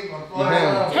stuff, you feel me? He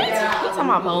talking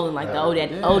about bowling like the old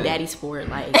daddy sport,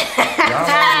 like.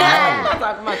 I'm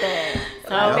talking about that.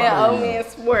 Talking about old man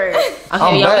sport.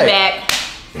 Okay, y'all be back.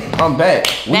 I'm back.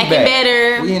 We Back and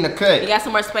better. We in the cut. We got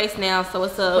some more space now, so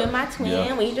what's up? With my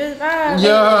twin, we just vibe.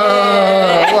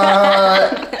 Yeah,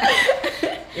 what?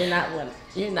 You're not one.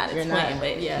 You're not a twin,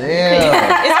 but yeah.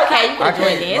 Damn. It's okay. You can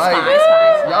join in. It's like, fine. It's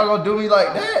fine. Y'all gonna do me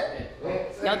like that?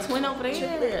 Your twin over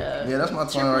there. Yeah, that's my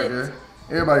twin right there.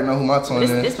 Everybody know who my twin is.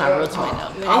 This my real twin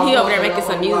though. And he over there making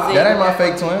some music. That ain't my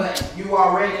fake twin. You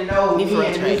already know me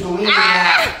and this one.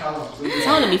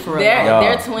 Telling me for real.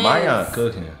 They're twins. Mayan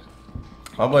cooking.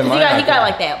 My boy He Mayan. got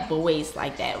like that voice,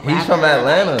 like that. He's from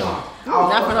Atlanta.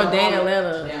 Not from no dang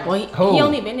Atlanta. Well, he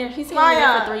only been there. He's been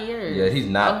there for 3 years. Yeah, he's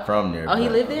not from there. Oh, he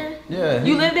lived there? Yeah.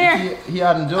 You live there? He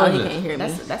out in Georgia. Oh, he can't hear me.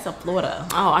 That's a Florida.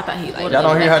 Oh, I thought he like. Y'all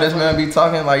don't hear how this man be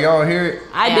talking? Like y'all don't hear it?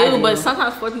 I do, but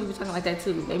sometimes Florida people be talking like that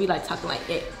too. They be like talking like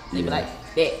that. They be like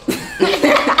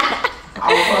that.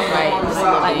 Right.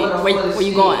 Like, where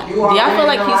you going? Do y'all feel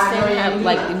like he's still have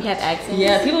like we have accents?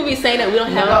 Yeah, people be saying that we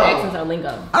don't have no accents or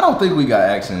lingo. I don't think we got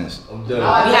accents. They be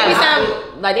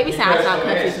sound like they be sounding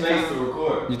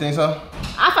country. You think so?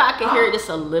 I thought I could hear it just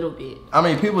a little bit. I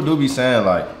mean, people do be saying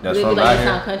like that's They be from like, out you here.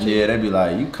 sound country? Yeah, they be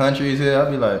like, you country is here. I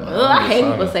be like, I hate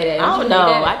people say that. I don't know.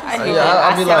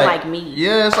 I be sound like me.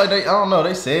 Yeah, it's like they. I don't know.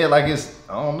 They say it like it's.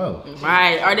 I don't know.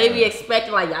 Right? Or they be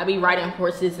expecting like y'all be riding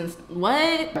horses and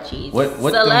what? Jeez. What?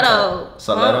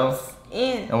 Stiletto.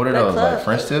 And what are those? Like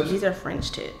French tips? These are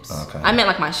French tips. Okay. I meant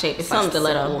like my shape. It's like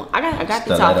stiletto. I got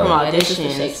these Stiletto. off from Yeah, this is the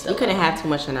auditions. shape We stiletto. couldn't have too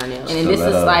much in our nails. And then this is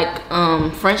Stiletto.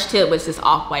 like French tip, but it's just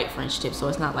off-white French tip, so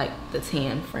it's not like the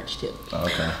tan French tip.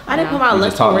 Okay. I didn't put my You lucky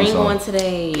just taught me ring something. on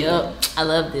today. Yep, I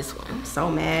love this one. I'm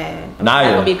so mad. That's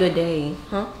gonna be Naya, a good day,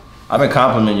 huh? I've been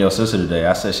complimenting your sister today.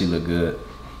 I said she looked good.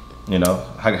 You know,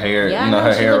 her hair. Yeah, you know I know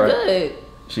her she hair, look right? good.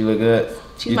 She look good.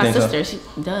 She's You my think so? sister.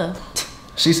 She duh.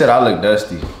 She said I look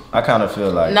dusty. I kind of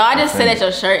feel like. No, I just said that offended.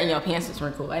 your shirt and your pants was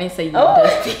wrinkled. I didn't say you look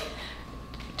dusty.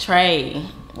 Trey,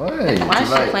 What? Why is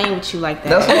she Like, playing with you like that?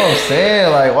 that's what I'm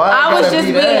saying. Like, why? I it was gotta just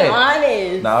be being that?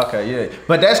 honest. Nah, okay, yeah.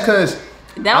 But that's cause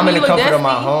That I'm when in the you look comfort of my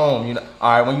dusty? home. You know.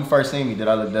 All right. When you first seen me, did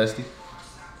I look dusty?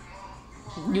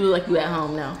 You look like you at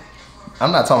home now.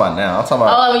 I'm not talking about now. I'm talking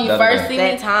about. Oh, when you the other first day. see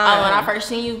That me? time. Oh, when I first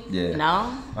seen you? Yeah.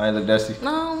 No. I ain't look dusty.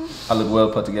 No. I look well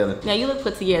put together. Yeah, you look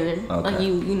put together. Like Okay.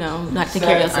 you know, not to take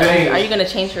care of yourself. Hey. Are you gonna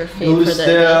change your fit Do for the the step.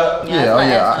 Yeah, Oh yeah. that's why I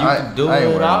asked you. I You can do I ain't it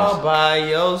wearing all this. by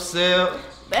yourself.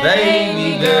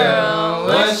 Baby girl,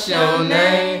 what's your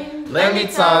name? Let me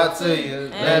talk to you.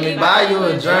 Let me buy you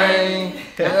a drink.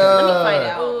 Let me find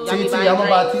out. Y'all be TT, buying I'm gonna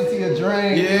buy drinks? TT a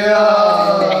drink.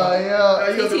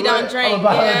 TT don't drink. I'm gonna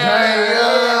buy her a drink.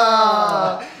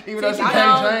 Yeah. Even though she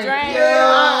can't drink.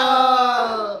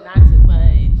 Yeah. Not too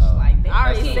much. Like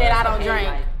I already said I don't drink.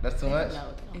 That's too much.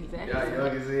 Exactly. Y'all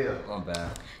young as hell. I'm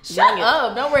bad. Shut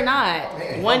up. No, we're not.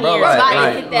 1 Bro, year. like- about to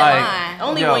like- hit that line.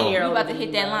 Only yo. 1 year. We about to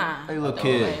hit that line. Hey, little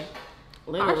kid.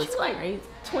 Aren't you like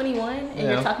 21 and Yeah.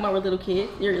 you're talking about we're little kids?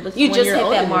 You're You 1 just year hit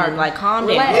older that than mark. me. Like, calm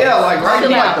Relax. down. Yeah, like right Chill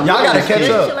now. out. Y'all gotta littlest catch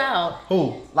kid. up. Chill out.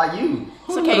 Who? Like you.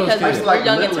 It's okay because It's we're like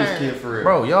young the in littlest turn. kid for real.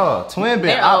 Bro, y'all twin been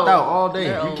They're opt old. out all day.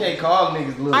 They're You old. can't call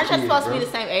niggas little Aren't you kids, supposed to bro. be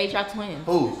the same age? Y'all twins.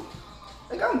 Who?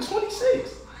 Like I'm 26.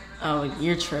 Oh,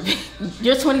 you're tripping.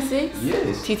 You're 26?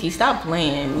 Yes. TT, stop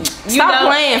playing. Stop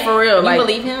playing for real. You like-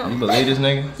 believe You him? believe this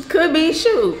nigga? Could be.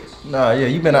 Shoot. Nah, yeah,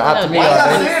 you been an opt to me Why all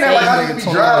y'all day. saying that like I This could nigga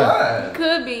be dry 21. line?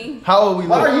 Could be. How old we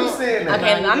Why look? are you saying that?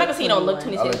 Okay, I'm not gonna say you don't look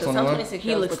 26 I look because some 21? 26 He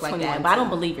girls looks look like 21 that, but I don't too.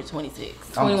 believe you're 26.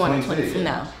 I'm 21 or 26. 22.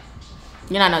 No.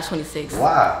 You're not 26.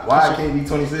 Why? Why I can't be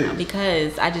 26?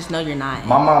 Because I just know you're not.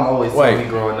 My mom always Wait. told me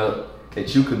growing up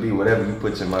that you could be whatever you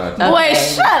put your mind to. Boy,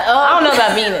 shut up. I don't know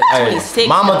about being Hey, 26.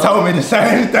 Mama though. told me the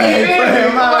same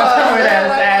thing. Mama told me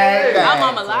that same My thing.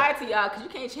 mama lied to y'all because you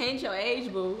can't change your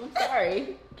age, boo. I'm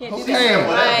sorry. Can't Who do can? that.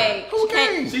 Like, Who you can?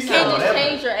 can't, She you said can't just whatever.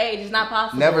 change your age. It's not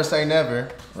possible. Never say never,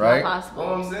 It's right? not That's what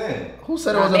possible. I'm saying. Who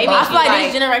said it was Maybe I feel impossible? like Like,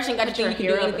 this generation got to think you can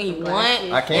do hero anything you with want.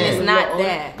 glasses. I can't. And it's not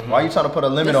that. Why you trying to put a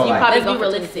limit on You me? probably Let's go be for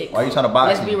realistic. 26. Why you trying to box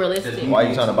Let's me? be realistic. Why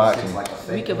you trying to box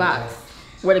me? We could box.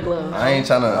 Where the gloves? I ain't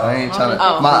trying to. Oh, you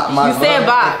said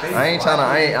box. I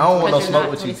don't want no Because smoke you're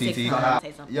with you, not 26. TT. I'll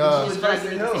say something.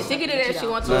 Yo, She could do that if she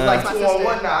wants to. Nah. Like my 2-on-1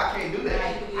 sister. now, I can't do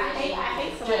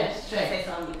that.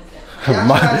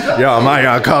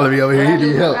 y'all calling me over here. He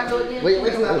need help. Wait,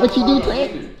 what you do,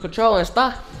 Clint? Control and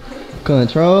stop.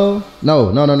 Control?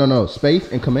 No.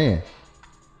 Space and command.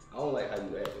 I don't like how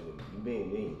you acting with me. You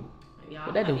being mean.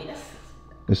 What that do?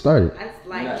 It started. That's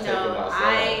like, You're not you taking know, my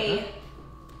side.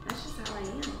 that's just how I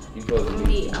am. You supposed to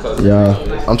be. You supposed to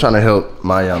Y'all, I'm trying to help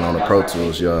Mayan on the Pro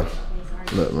Tools, y'all.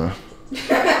 Look, man.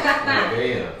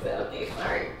 Damn.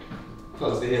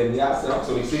 Supposed to help me out. So I'm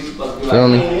 26. You supposed to be Feel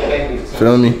me? me?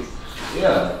 Feel me?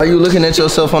 Yeah. Are you looking at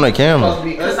yourself on the camera?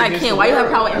 Because I can't. Why you have a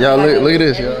problem with Y'all, everything look I at do?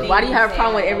 this, y'all. Why do you have a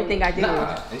problem with everything I do?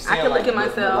 I can look at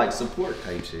myself. Like support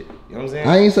type shit. You know what I'm saying?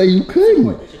 I ain't say you couldn't.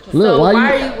 Look, So why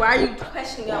why are you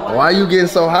questioning me? Why you getting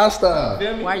so hostile?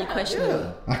 Why are you questioning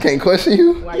me? I can't question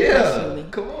you. Why are you questioning me?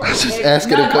 Come on. I'm just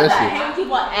asking a I question. hate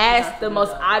people ask the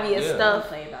most obvious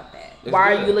stuff.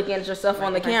 Why are you looking at yourself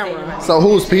on the camera? So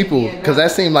who's people? Cause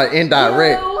that seemed like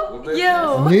indirect.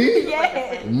 You. Me?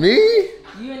 Yeah. Me?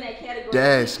 You in that category.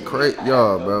 That's great,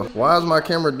 y'all, bro. Why is my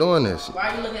camera doing this? Why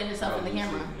are you looking at yourself in the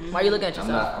camera? Why are you looking at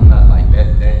yourself? I'm not like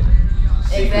that.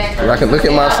 Exactly. I can look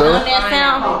at myself, How dumb that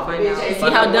sound? See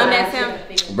how dumb that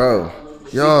sound? bro.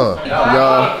 Y'all.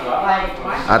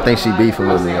 I think she beefing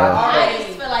with me, y'all. I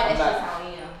just feel like that's just how I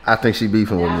am. I think she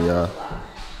beefing with me, y'all.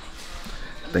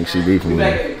 I think she beefing with me.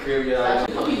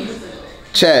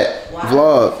 Chat,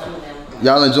 vlog.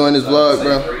 Y'all enjoying this vlog,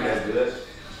 bro?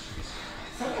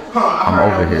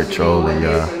 I'm over here trolling,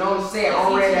 y'all.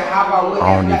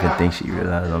 I don't even think she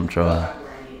realized I'm trolling.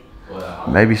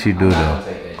 Maybe she do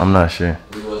though. I'm not sure.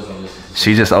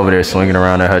 She just over there swinging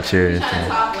around in her chair and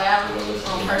shit.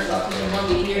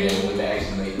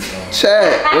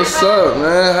 Chat, what's up,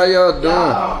 man? How y'all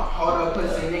doing?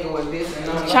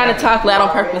 Trying to talk loud on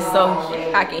purpose so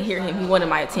I can hear him. He wanted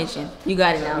my attention. You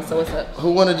got it now, so what's up?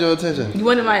 Who wanted your attention? You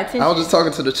wanted my attention? I was just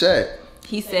talking to the chat.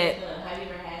 He said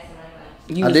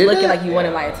you was did looking that? like you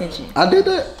wanted my attention. I did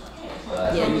that.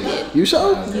 Yeah, you did. You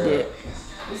sure? You did.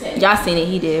 Y'all seen it,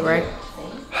 he did, right?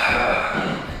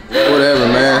 Whatever,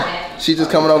 man. She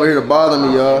just coming over here to bother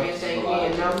me, y'all.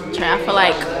 I feel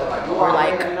like we're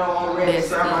like besties.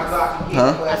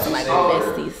 Huh? I feel like we're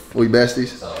besties. We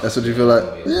besties? That's what you feel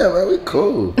like? Yeah, man, we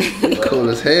cool. We cool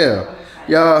as hell.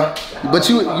 Y'all, but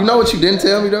you know what you didn't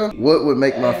tell me though? What would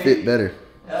make my fit better?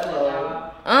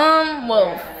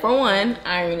 Well, for one,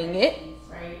 ironing it.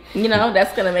 You know,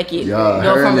 that's gonna make it Y'all,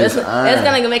 go from it's that's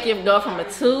gonna make it go from a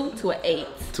 2 to an 8.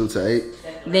 2 to 8.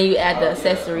 Then you add the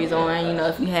accessories on. You know,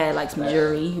 if you had like some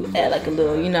jewelry, you add like a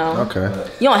little. You know. Okay.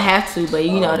 You don't have to, but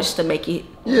you know, just to make it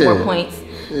Yeah. more points.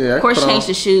 Yeah. Of course, change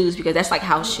the shoes because that's like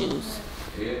house shoes.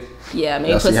 Yeah,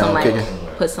 maybe Y'all put see how some I'm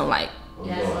like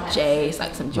kicking? J's,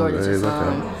 like some Jordans or Okay,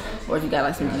 something, or if you got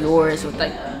like some Dior's with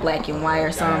like black and white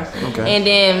or something. Okay. And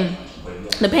then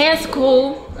the pants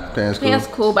cool. Pants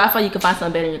Cool, but I thought you could find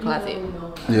something better in your closet.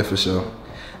 Yeah, for sure.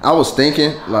 I was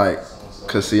thinking like,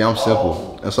 cause see, I'm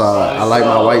simple. That's why I like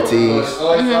my white tees.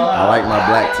 I like my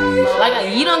black tees.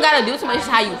 Like you don't gotta do too much. It's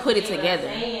how you put it together.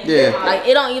 Yeah. Like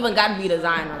it don't even gotta be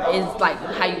designer. It's like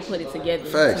how you put it together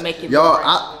Facts. to make it.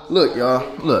 Y'all, look,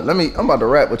 I'm about to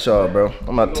rap with y'all, bro.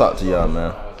 I'm about to talk to y'all,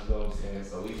 man.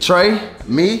 Trey,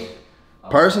 me,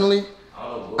 personally,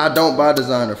 I don't buy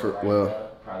designer for,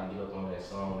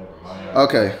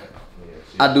 okay,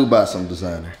 I do buy some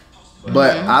designer.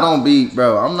 But I don't be,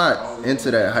 bro, I'm not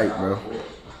into that hype, bro.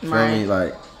 Feel me?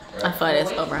 Like, I feel like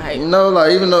that's overhyped. you know,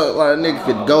 like, even though, like, a nigga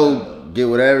could go get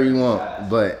whatever you want,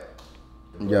 but,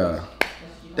 yeah,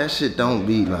 that shit don't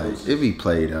be, like, it be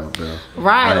played out, bro.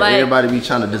 Right, like everybody be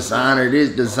trying to designer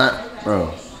this, design,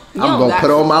 bro. I'm don't gonna got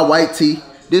put on my white tee,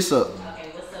 this up.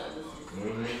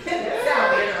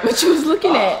 what you was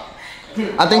looking at.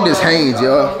 I think this Hanes,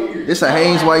 y'all. This a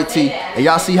Hanes white tee, and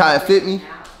y'all see how it fit me?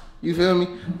 You feel me?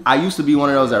 I used to be one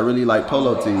of those that really like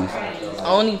polo tees.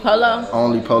 Only polo?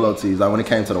 Only polo tees. Like when it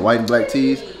came to the white and black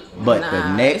tees, but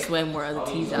the neck. There's way more other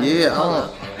tees out there. Yeah, than polo.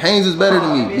 Hanes is better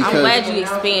than me because I'm glad you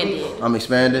expanded. I'm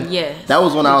expanding. Yeah. That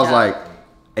was when I was job. like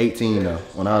 18 though.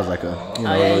 When I was like a, you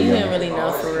know, Oh yeah, little you young. didn't really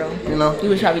know for real. You know. You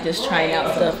was probably just trying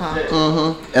out stuff,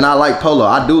 huh? And I like polo.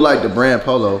 I do like the brand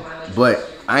polo, but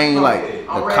I ain't like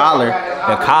the collar.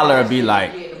 The collar be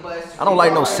like, I don't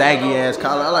like no saggy ass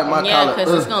collar. I like my Yeah, collar.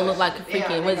 because it's gonna look like a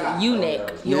freaking, what is it,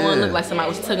 U-neck. You don't want to look like somebody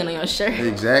was tugging on your shirt.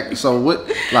 Exactly. So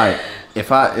what? Like, if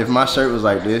my shirt was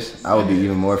like this, I would be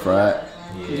even more fried.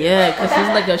 Yeah, because it's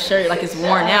like your shirt, like it's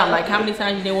worn out. Like how many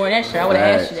times you didn't wear that shirt? I would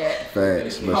have asked you that.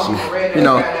 Facts. But she, you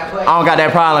know, I don't got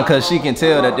that problem because she can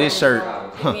tell that this shirt.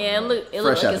 Yeah, it look Fresh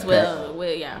like out it's the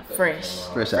well, yeah, fresh.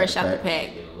 Fresh out the out the pack.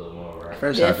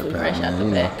 Fresh out the Definitely pack. fresh out the man,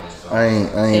 you know. pack. I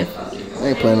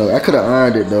ain't playing no. I could have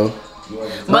ironed it though.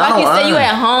 But like you said, you iron.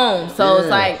 at home, so it's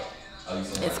Yeah. like,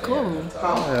 it's cool.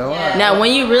 Yeah, why? Now,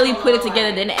 when you really put it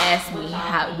together, then ask me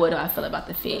what do I feel about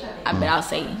the fit. I bet I'll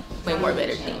say way more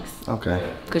better things. Okay.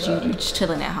 Because you just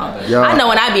chilling at home. Yeah. I know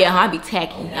when I be at home, I be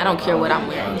tacky. I don't care what I'm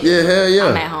wearing. Yeah, hell I'm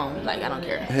yeah. at home. Like, I don't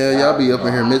care. Hell, y'all be up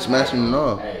in here mismatching and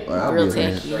all. Like, I Real be up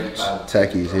in tacky. here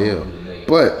tacky as hell.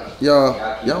 But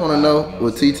y'all want to know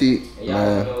what TT,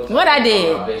 man? What I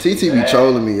did. TT be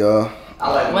trolling me, y'all.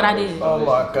 What I did. Oh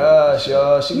my gosh,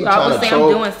 y'all. She be You trying always to say troll.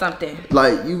 I'm doing something.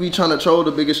 Like, you be trying to troll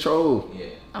the biggest troll.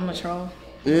 I'm a troll.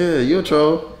 Yeah, you a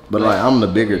troll. But like, I'm the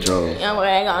bigger troll. I'm like,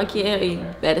 I ain't gonna kill you.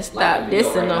 Better stop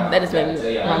dissing them. That just made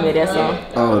me remind me of that song.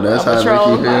 Oh, that's I'm a how it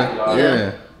troll. make you feel?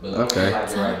 Yeah.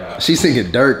 Okay. She's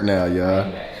singing Dirt now,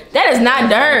 y'all. That is not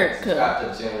Dirk.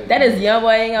 That is Young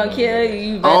Boy Ain't Gonna Kill You.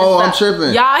 You better Oh, stop. I'm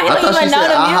tripping. Y'all, he don't even know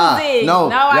the music. No,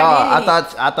 I y'all,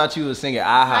 didn't. I thought you was singing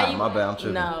Aha. You- My bad, I'm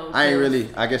tripping. No,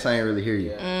 I guess I ain't really hear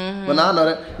you. But now I know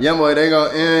that. Young Boy, they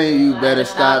gon' you better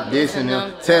stop dissing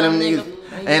them. Tell them niggas,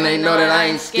 and they know that I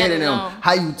ain't scared of them.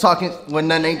 How you talking when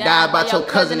none ain't died about your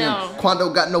cousin them? Quando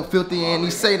got no filthy and he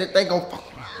say that they gon'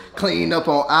 clean up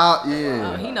on out,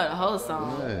 yeah. Oh, he know the whole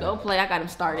song. Yeah. Go play. I got him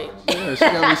started. Yeah, she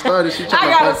got me started. She I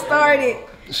got him started.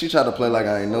 She tried to play like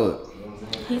I ain't know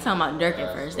it. He's talking about Dirk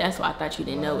at first. That's why I thought you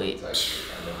didn't know it.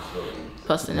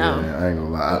 Supposed to know. Yeah, I ain't gonna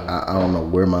lie. I don't know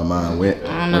where my mind went.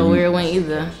 I don't know where it went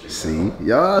either. See,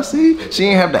 y'all see? She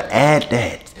ain't have to add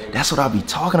that. That's what I be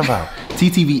talking about.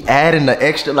 TT be adding the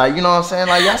extra, like, you know what I'm saying?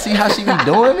 Like, y'all see how she be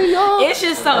doing it, y'all? It's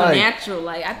just so like, natural.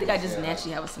 Like, I think I just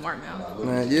naturally have a smart mouth.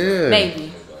 Man, yeah.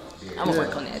 Maybe. I'm gonna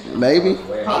work on that. Maybe? The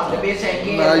bitch ain't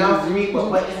getting enough for me, but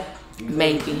what?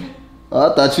 Maybe. Oh,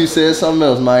 I thought you said something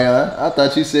else, Mayan. I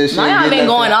thought you said she ain't Mayan getting been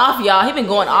that going for- off, y'all. He been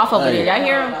going off over there. Y'all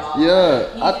hear him?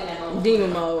 Yeah.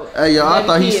 Demon mode. Hey, yo, I Baby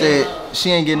thought he kill. said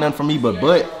she ain't getting nothing from me but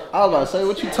butt. I was about to say,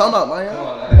 what you talking about,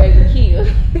 Mayan? Baby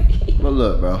kill. But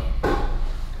look, bro.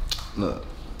 Look,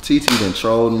 TT done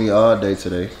trolled me all day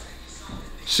today.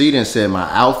 She done said my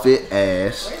outfit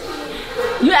ass.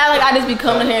 You act like I just be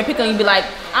coming here and pick on you, be like,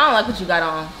 I don't like what you got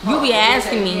on. You be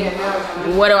asking me,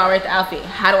 what do I rate the outfit?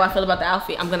 How do I feel about the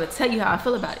outfit? I'm gonna tell you how I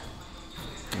feel about it.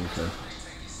 Okay.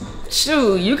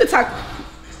 Shoot, you could talk.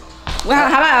 Well,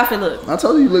 how my outfit look? I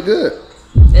told you look good.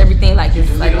 Everything like this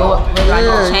is like, what do I need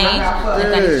Yeah, to change? What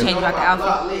do I need to change about the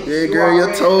outfit? Yeah, girl,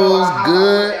 your toes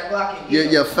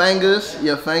good.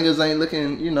 Your fingers ain't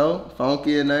looking, you know,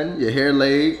 funky or nothing. Your hair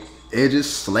laid,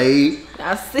 edges slayed.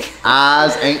 I see.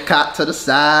 Eyes ain't cocked to the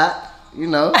side, you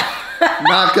know.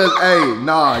 Nah, cause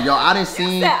yo, I didn't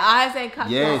see. That eyes ain't cocked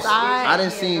to the Yes, side. I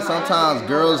didn't see sometimes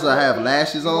girls that have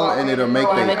lashes on and it'll make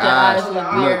their Make your eyes eyes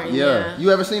look weird, yeah.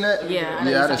 You ever seen that? Yeah, I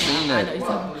know Yeah, I you're done seen talking about- I know that. you're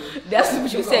talking about- That's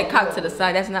what you said, cocked to the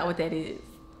side. That's not what that is.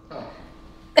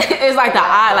 It's like the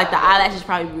eyelashes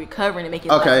probably recovering and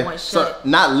making Okay, like one so shut.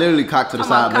 not literally cocked to the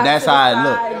Come on, side, but cocked that's to the how it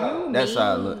side, look. you That's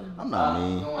how it mean. look. I'm not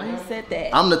mean. Oh, he said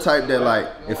that. I'm the type that like,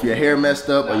 if your hair messed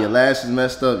up or your lashes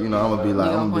messed up, you know, I'm gonna be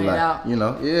like, You gonna point it out. you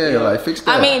know, yeah, like fix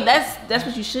that. I mean, that's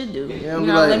what you should do. Yeah, You be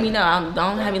know, like- let me know.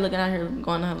 Don't have me looking out here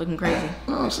going out looking crazy.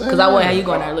 You know what I'm saying? Cause I wouldn't have you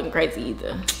going out looking crazy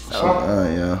either. So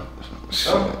Yeah.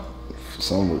 Shit.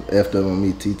 Someone was effed up on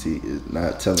me. TT is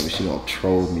not telling me she gonna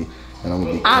troll me, and I'm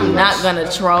gonna be. I'm cool. not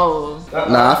gonna troll.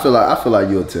 Nah, I feel like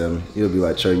you'll tell me. You'll be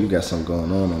like, Trey, you got something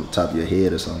going on the top of your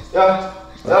head or something. I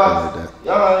feel like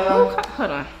that.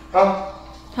 Hold on.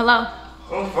 Hello.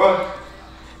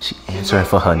 She answering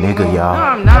for her nigga, No, y'all.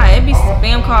 I'm not. It be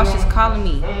spam calls just calling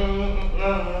me.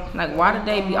 Like, why did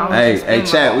they be always Hey,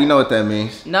 spam chat. calls? We know what that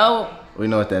means. No. We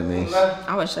know what that means.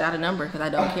 I would shut out a number because I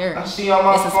don't care. It's a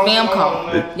spam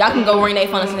call. Y'all can go ring their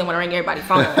phone and want to ring everybody's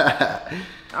phone.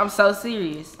 I'm so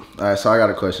serious. All right, so I got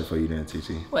a question for you then,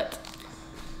 TT. What?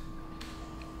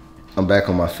 I'm back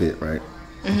on my fit, right?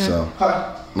 So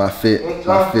my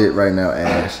fit right now,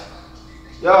 ass.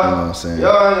 You know what I'm saying?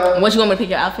 What you want me to pick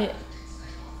your outfit?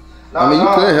 I mean, you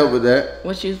could help with that,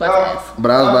 What you was about to ask?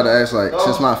 but I was about to ask, like,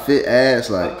 since my fit ass,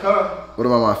 like, what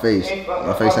about my face?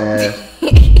 My face ain't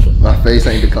ass. My face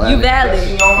ain't declining. You valid.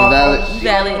 You valid? You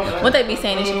valid. What they be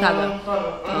saying in Chicago?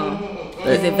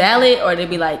 Is it valid or they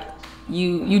be like,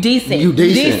 you decent? You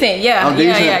decent. Yeah. I'm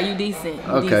decent? Yeah. You decent. You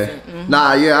Okay. Decent.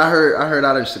 Nah, yeah, I heard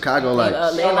out of Chicago, like,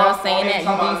 They love saying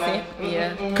that. You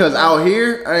decent. Yeah. cause out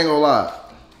here, I ain't gonna lie.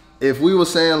 If we were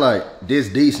saying like this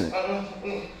decent,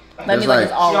 Let that's me like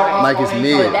it's all right. like it's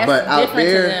mid, But but that's out different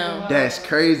to there, them. that's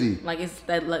crazy. Like it's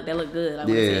that look good. I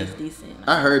would Yeah. say it's decent.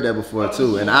 I heard that before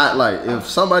too, and I like if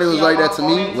somebody was like that to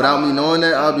me without me knowing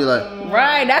that, I'd be like,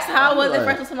 Right, that's how I was at Right.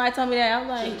 first when somebody told me that. I'm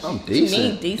like, I'm what you mean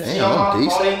decent. decent? Damn, I'm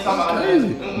decent. That's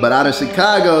crazy. But out of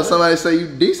Chicago, somebody say you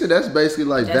decent, that's basically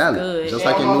like That's valid. good. Just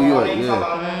like in New York,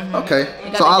 yeah. Okay,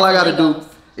 got so all I gotta different do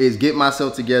logos. is get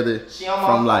myself together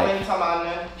from like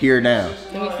here down.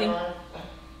 Let me see.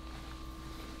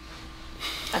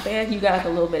 I think you got like a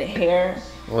little bit of hair.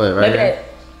 What, right Maybe here? that.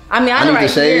 I mean, I I know need right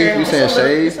to shave? here. You it's saying a little-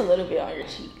 shave? It's a little bit on your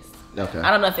cheeks. Okay.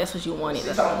 I don't know if that's what you wanted.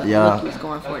 That's the Yeah. look you was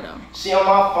going for though. She on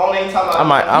my phone, ain't talking I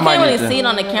might You can't really need to. see it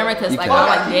on the camera because like can't. I'm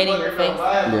like dead in your face.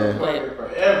 Yeah.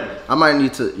 But I might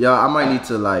need to, I might need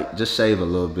to like just shave a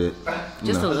little bit. You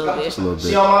just a know, little bit. Just a little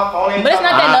She bit. on my phone, ain't But it's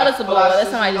not that I- noticeable. That's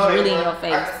somebody just really in your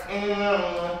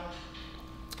face.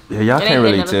 Yeah, y'all It can't ain't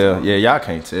really that tell. noticeable. Yeah, y'all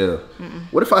can't tell.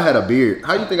 What if I had a beard?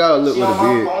 How you think I would look with a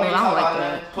beard? I don't like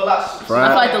that. Pull out. I feel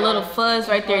like the little fuzz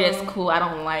right there, that's cool. I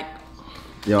don't like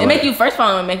It make you, first of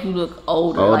all, it make you look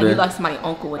older. Like you like somebody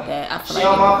uncle with that. I feel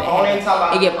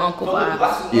like it give uncle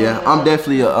vibes. Yeah, I'm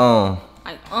definitely a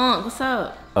Like, what's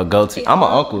up? a go-to. I'm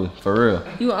an uncle for real.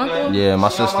 You an uncle? Yeah, my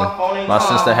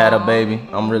sister had a baby.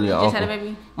 I'm really an uncle. Just had a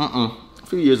baby? A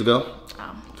few years ago.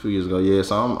 Oh. A few years ago, yeah.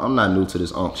 So I'm not new to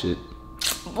this unc shit.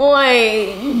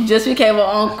 Boy, you just became an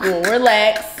uncle.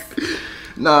 Relax.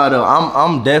 Nah, though,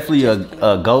 I'm definitely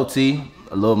a goatee,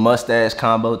 a little mustache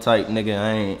combo type nigga.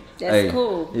 I ain't. That's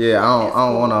cool. Yeah, I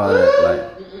don't want all that.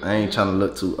 Like, I ain't trying to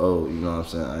look too old. You know what I'm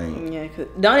saying? I ain't. Yeah, cause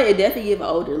don't it definitely give an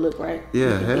older look, right?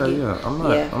 Yeah, hell yeah.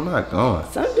 I'm not going.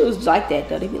 Some dudes like that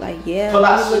though. They be like, yeah,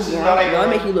 let me look young. Don't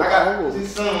make you look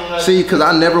old. See, cause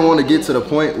I never want to get to the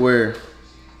point where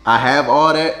I have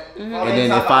all that, and then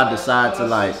if I decide to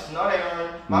like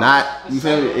not, you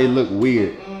feel me? It look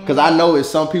weird. Cause I know it's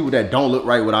some people that don't look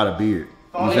right without a beard.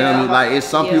 You feel me? Like it's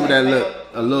some people that look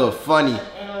a little funny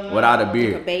without a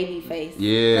beard. Like a baby face.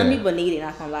 Yeah. Some people need it,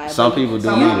 not gonna lie. Some people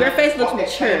do need Your it. face looks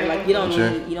mature. Like you don't need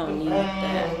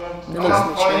that. It looks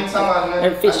mature.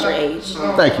 It fits your age.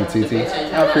 Thank you, TT.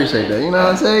 I appreciate that. You know what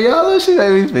I'm saying? Y'all, she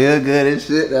make me feel good and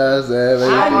shit. You know what I'm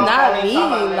saying? I'm not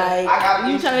mean. Like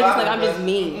you trying to make it like I'm just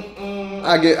mean.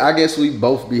 I guess we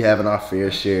both be having our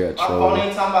fair share of trolling.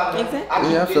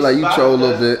 Exactly. Yeah, I feel like you troll a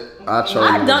little bit. I troll.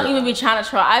 I don't even be trying to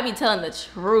troll. I be telling the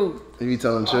truth. You be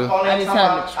telling the truth? I be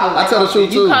telling the truth. I tell the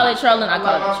truth too. You call it trolling, I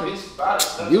call it the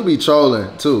truth. You be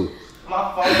trolling too.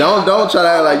 Don't try to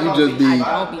act like you just be.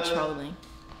 I don't be trolling.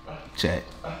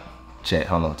 Chat.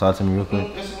 Hold on. Talk to me real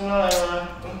quick.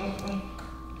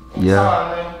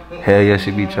 Yeah. Hell yeah,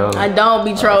 she be trolling. I don't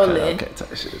be trolling. Okay.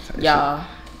 Type shit. Y'all.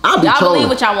 I be Y'all trolling. believe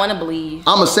what y'all want to believe.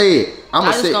 I'ma say it. I'm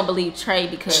just gonna believe Trey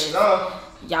because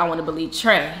y'all want to believe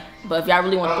Trey. But if y'all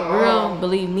really want the real,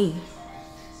 believe me.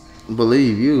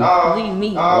 Believe you. Believe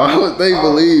me. Why would they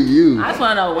believe you? I just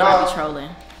want to know when I be trolling.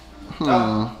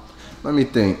 Let me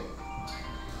think.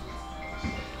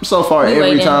 So far, We every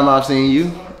waiting. time I've seen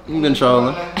you, you've been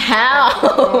trolling. How?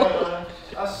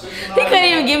 He couldn't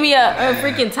even give me a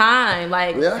freaking time.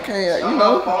 Like, Yeah, I can't. You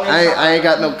know, I ain't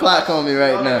got no clock on me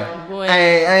right now. Boy. I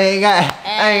ain't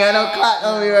got no clock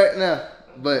on me right now.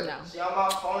 But no.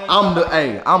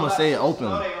 I'ma say it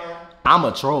openly. I'm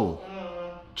a troll.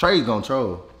 Trey's gonna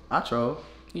troll. I troll.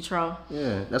 You troll.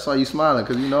 Yeah, that's why you smiling,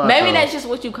 cause you know I Maybe troll. that's just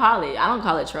what you call it. I don't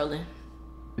call it trolling.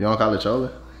 You don't call it trolling?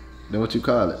 Then what you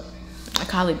call it? I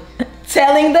call it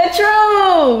telling the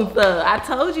truth. I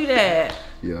told you that.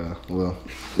 Yeah, well,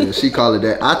 yeah, she call it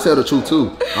that. I tell the truth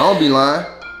too. I don't be lying,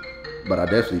 but I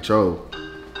definitely troll.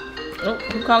 Oh,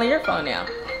 who calling your phone now?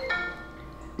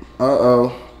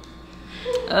 Uh-oh.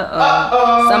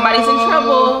 Somebody's in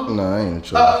trouble. No, I ain't in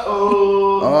trouble.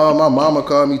 Oh, my mama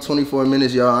called me 24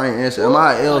 minutes, y'all. I ain't answer. Am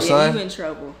I an L Yeah, son? you in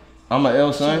trouble. I'm an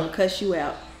L She son? gonna cuss you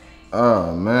out.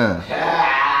 Oh, man.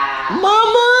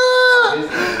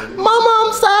 Mama,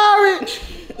 I'm sorry.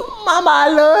 Mama, I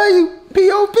love you.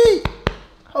 P.O.P.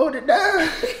 Hold it down.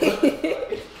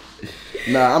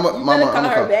 Nah, I'm gonna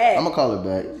call her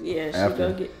back. Yeah, she after.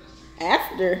 gonna get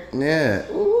after.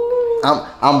 Yeah. Ooh.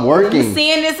 I'm working. You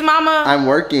seeing this, mama? I'm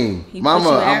working. He Mama, put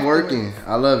you I'm afterwards. working.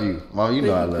 I love you. Mama, you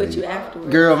know I love Put you. you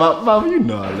afterwards. Girl, mama, you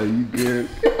know I love you, girl.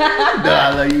 You know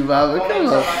I love you, mama. Come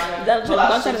on. Don't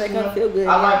try to make her feel good.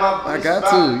 I got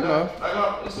to, you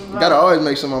know. Gotta always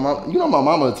make sure my mom. You know my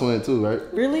mama a twin too, right?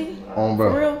 Really? On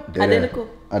bro. For real? Dead ass. Identical?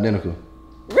 Identical.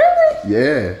 Really?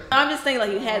 Yeah. I'm just saying,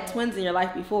 like you had twins in your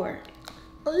life before.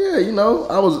 Oh yeah, you know,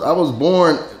 I was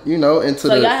born, you know, into So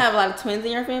the. y'all have a lot of twins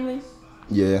in your family?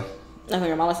 Yeah. Like on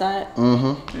your mama's side?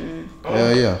 Mm-hmm.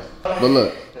 Hell yeah. But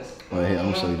look, right here,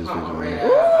 I'm gonna show you this picture right here.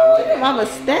 Ooh, mama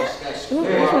step. Ooh,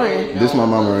 which one? This my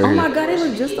mama right Oh here. my god, they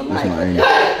look just This alike. my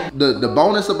auntie. The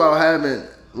bonus about having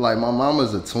like my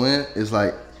mama's a twin is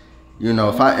like, you know,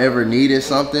 if I ever needed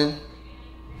something,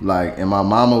 like, and my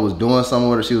mama was doing something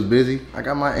with her, she was busy, I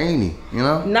got my auntie, you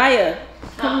know? Naya,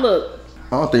 come look. I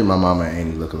don't think my mama and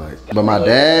auntie look alike. But my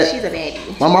dad, She's a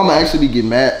baddie. my mama actually be getting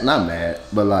mad, not mad,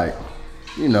 but like,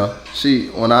 you know, she,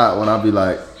 when I be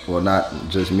like, well, not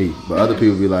just me, but other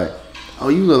people be like, oh,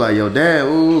 you look like your dad,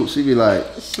 ooh. She be like,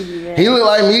 he look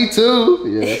like me too.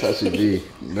 Yeah, that's how she be.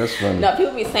 That's funny. No,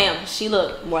 people be saying she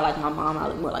look more like my mom, I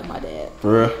look more like my dad.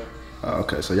 For real? Oh,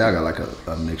 okay, so y'all got like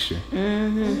a mixture.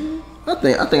 I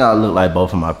think I look like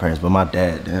both of my parents, but my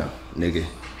dad, damn, nigga,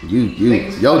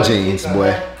 your genes,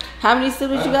 boy. How many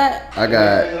siblings you got? I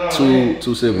got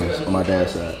two siblings on my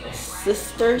dad's side.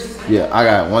 Sisters? Yeah, I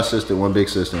got one sister, one big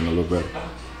sister, and a little brother.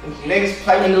 Niggas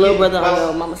play And the little brother on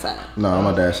your mama's side. No, on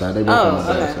my dad's side. They both on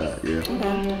my dad's okay. side.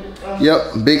 Yeah. Okay.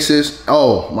 Yep. Big sis.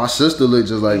 Oh, my sister looked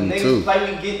just like me Niggas too.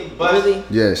 play me get the bus. Really?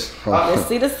 Yes. Let's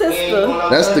see the sister.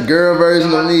 That's the girl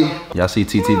version of me. Y'all see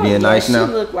TT being nice She now?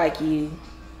 look like you.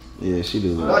 Yeah, she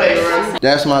do.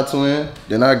 That's my twin.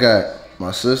 Then I got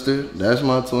my sister. That's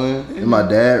my twin. And my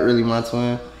dad really my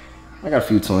twin. I got a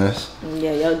few twins.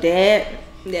 Yeah, your dad.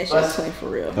 That's your twin for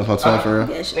real. That's my twin for real.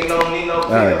 That's Nigga your don't need no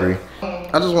I agree.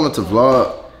 I just wanted to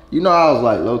vlog. You know, I was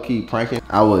like low key pranking.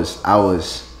 I was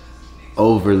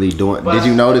overly doing. Did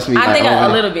you notice me? I like, think a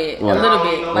overly? little bit. What? A little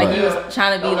bit. Like you was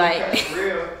trying to be like.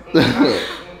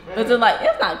 It's just like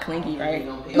it's not clingy, right?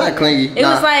 Not clingy. It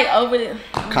was like over the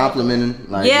complimenting.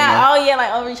 Like, yeah. you know? Oh yeah.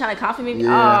 Like over trying to compliment me.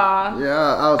 Yeah. Aw.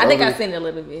 Yeah. I think I seen it a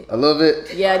little bit. A little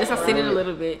bit. Yeah, just I seen it a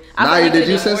little bit. I Naya, feel like did it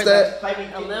you did sense more that?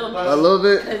 than A little bit. A little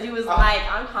bit. Cause you was like,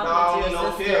 I'm complimenting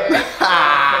your sister.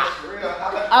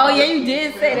 Oh yeah, you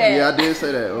did say that. Yeah, I did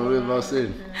say that when we was about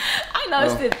sitting. I know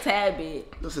it's just a tad bit.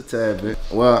 Just a tad bit.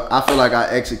 Well, I feel like I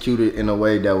executed in a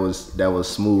way that was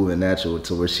smooth and natural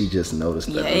to where she just noticed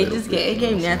that. Yeah, a it little just bit, it you know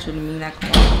came what I'm natural to me. Not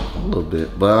saying? A little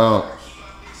bit, but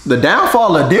the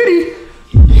downfall of Diddy.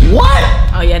 What?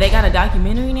 Oh yeah, they got a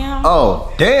documentary now.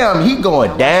 Oh damn, he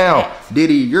going down.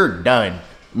 Diddy, you're done,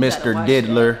 Mr. watch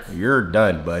Diddler. You're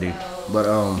done, buddy. But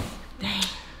Dang.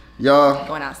 y'all.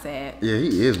 Going out sad. Yeah,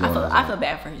 he is going. I feel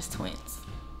bad for his twins.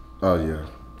 Oh yeah.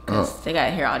 Cause they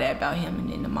gotta hear all that about him and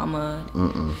then the mama.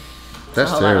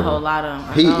 That's a terrible. whole lot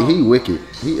of He wicked.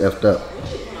 He effed up.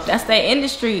 That's their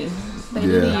industry. They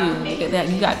do to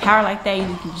you. You got power like that, you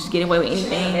can just get away with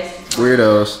anything.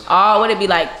 Weirdos. All would it be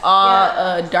like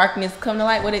all darkness come to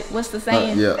light? What's the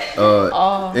saying?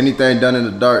 Anything done in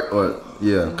the dark or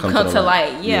come to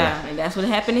light. Yeah. And that's what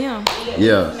happened to him.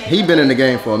 Yeah, he been in the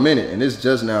game for a minute, and it's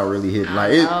just now really hitting.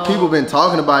 Like people been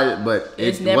talking about it, but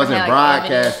it never wasn't had,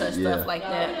 broadcasted. Stuff like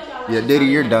that. Yeah, Diddy,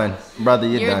 you're done, brother.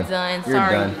 You're done. You're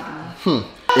Sorry. done.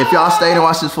 If y'all stayed and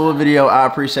watched this full video, I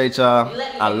appreciate y'all.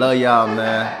 I love y'all,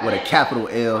 man. With a capital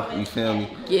L, you feel me?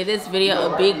 Give this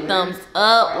video a big thumbs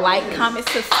up, like, comment,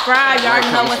 subscribe. Y'all already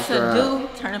know what to do.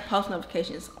 Turn the post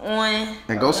notifications on.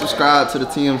 And go subscribe to the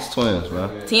TM's Twins, man.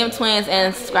 TM Twins,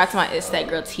 and subscribe to my It's That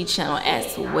Girl T channel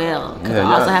as well. Cause Yeah,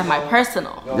 I also have my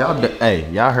personal.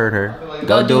 Y'all heard her.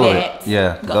 Go do it. that.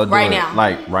 Yeah, go do right it. now.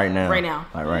 Like right now. Right now.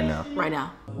 Like right now. Right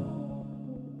now.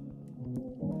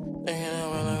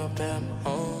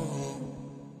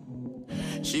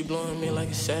 She blowing me like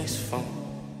a saxophone.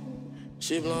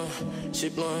 She blowing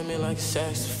me like a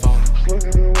saxophone.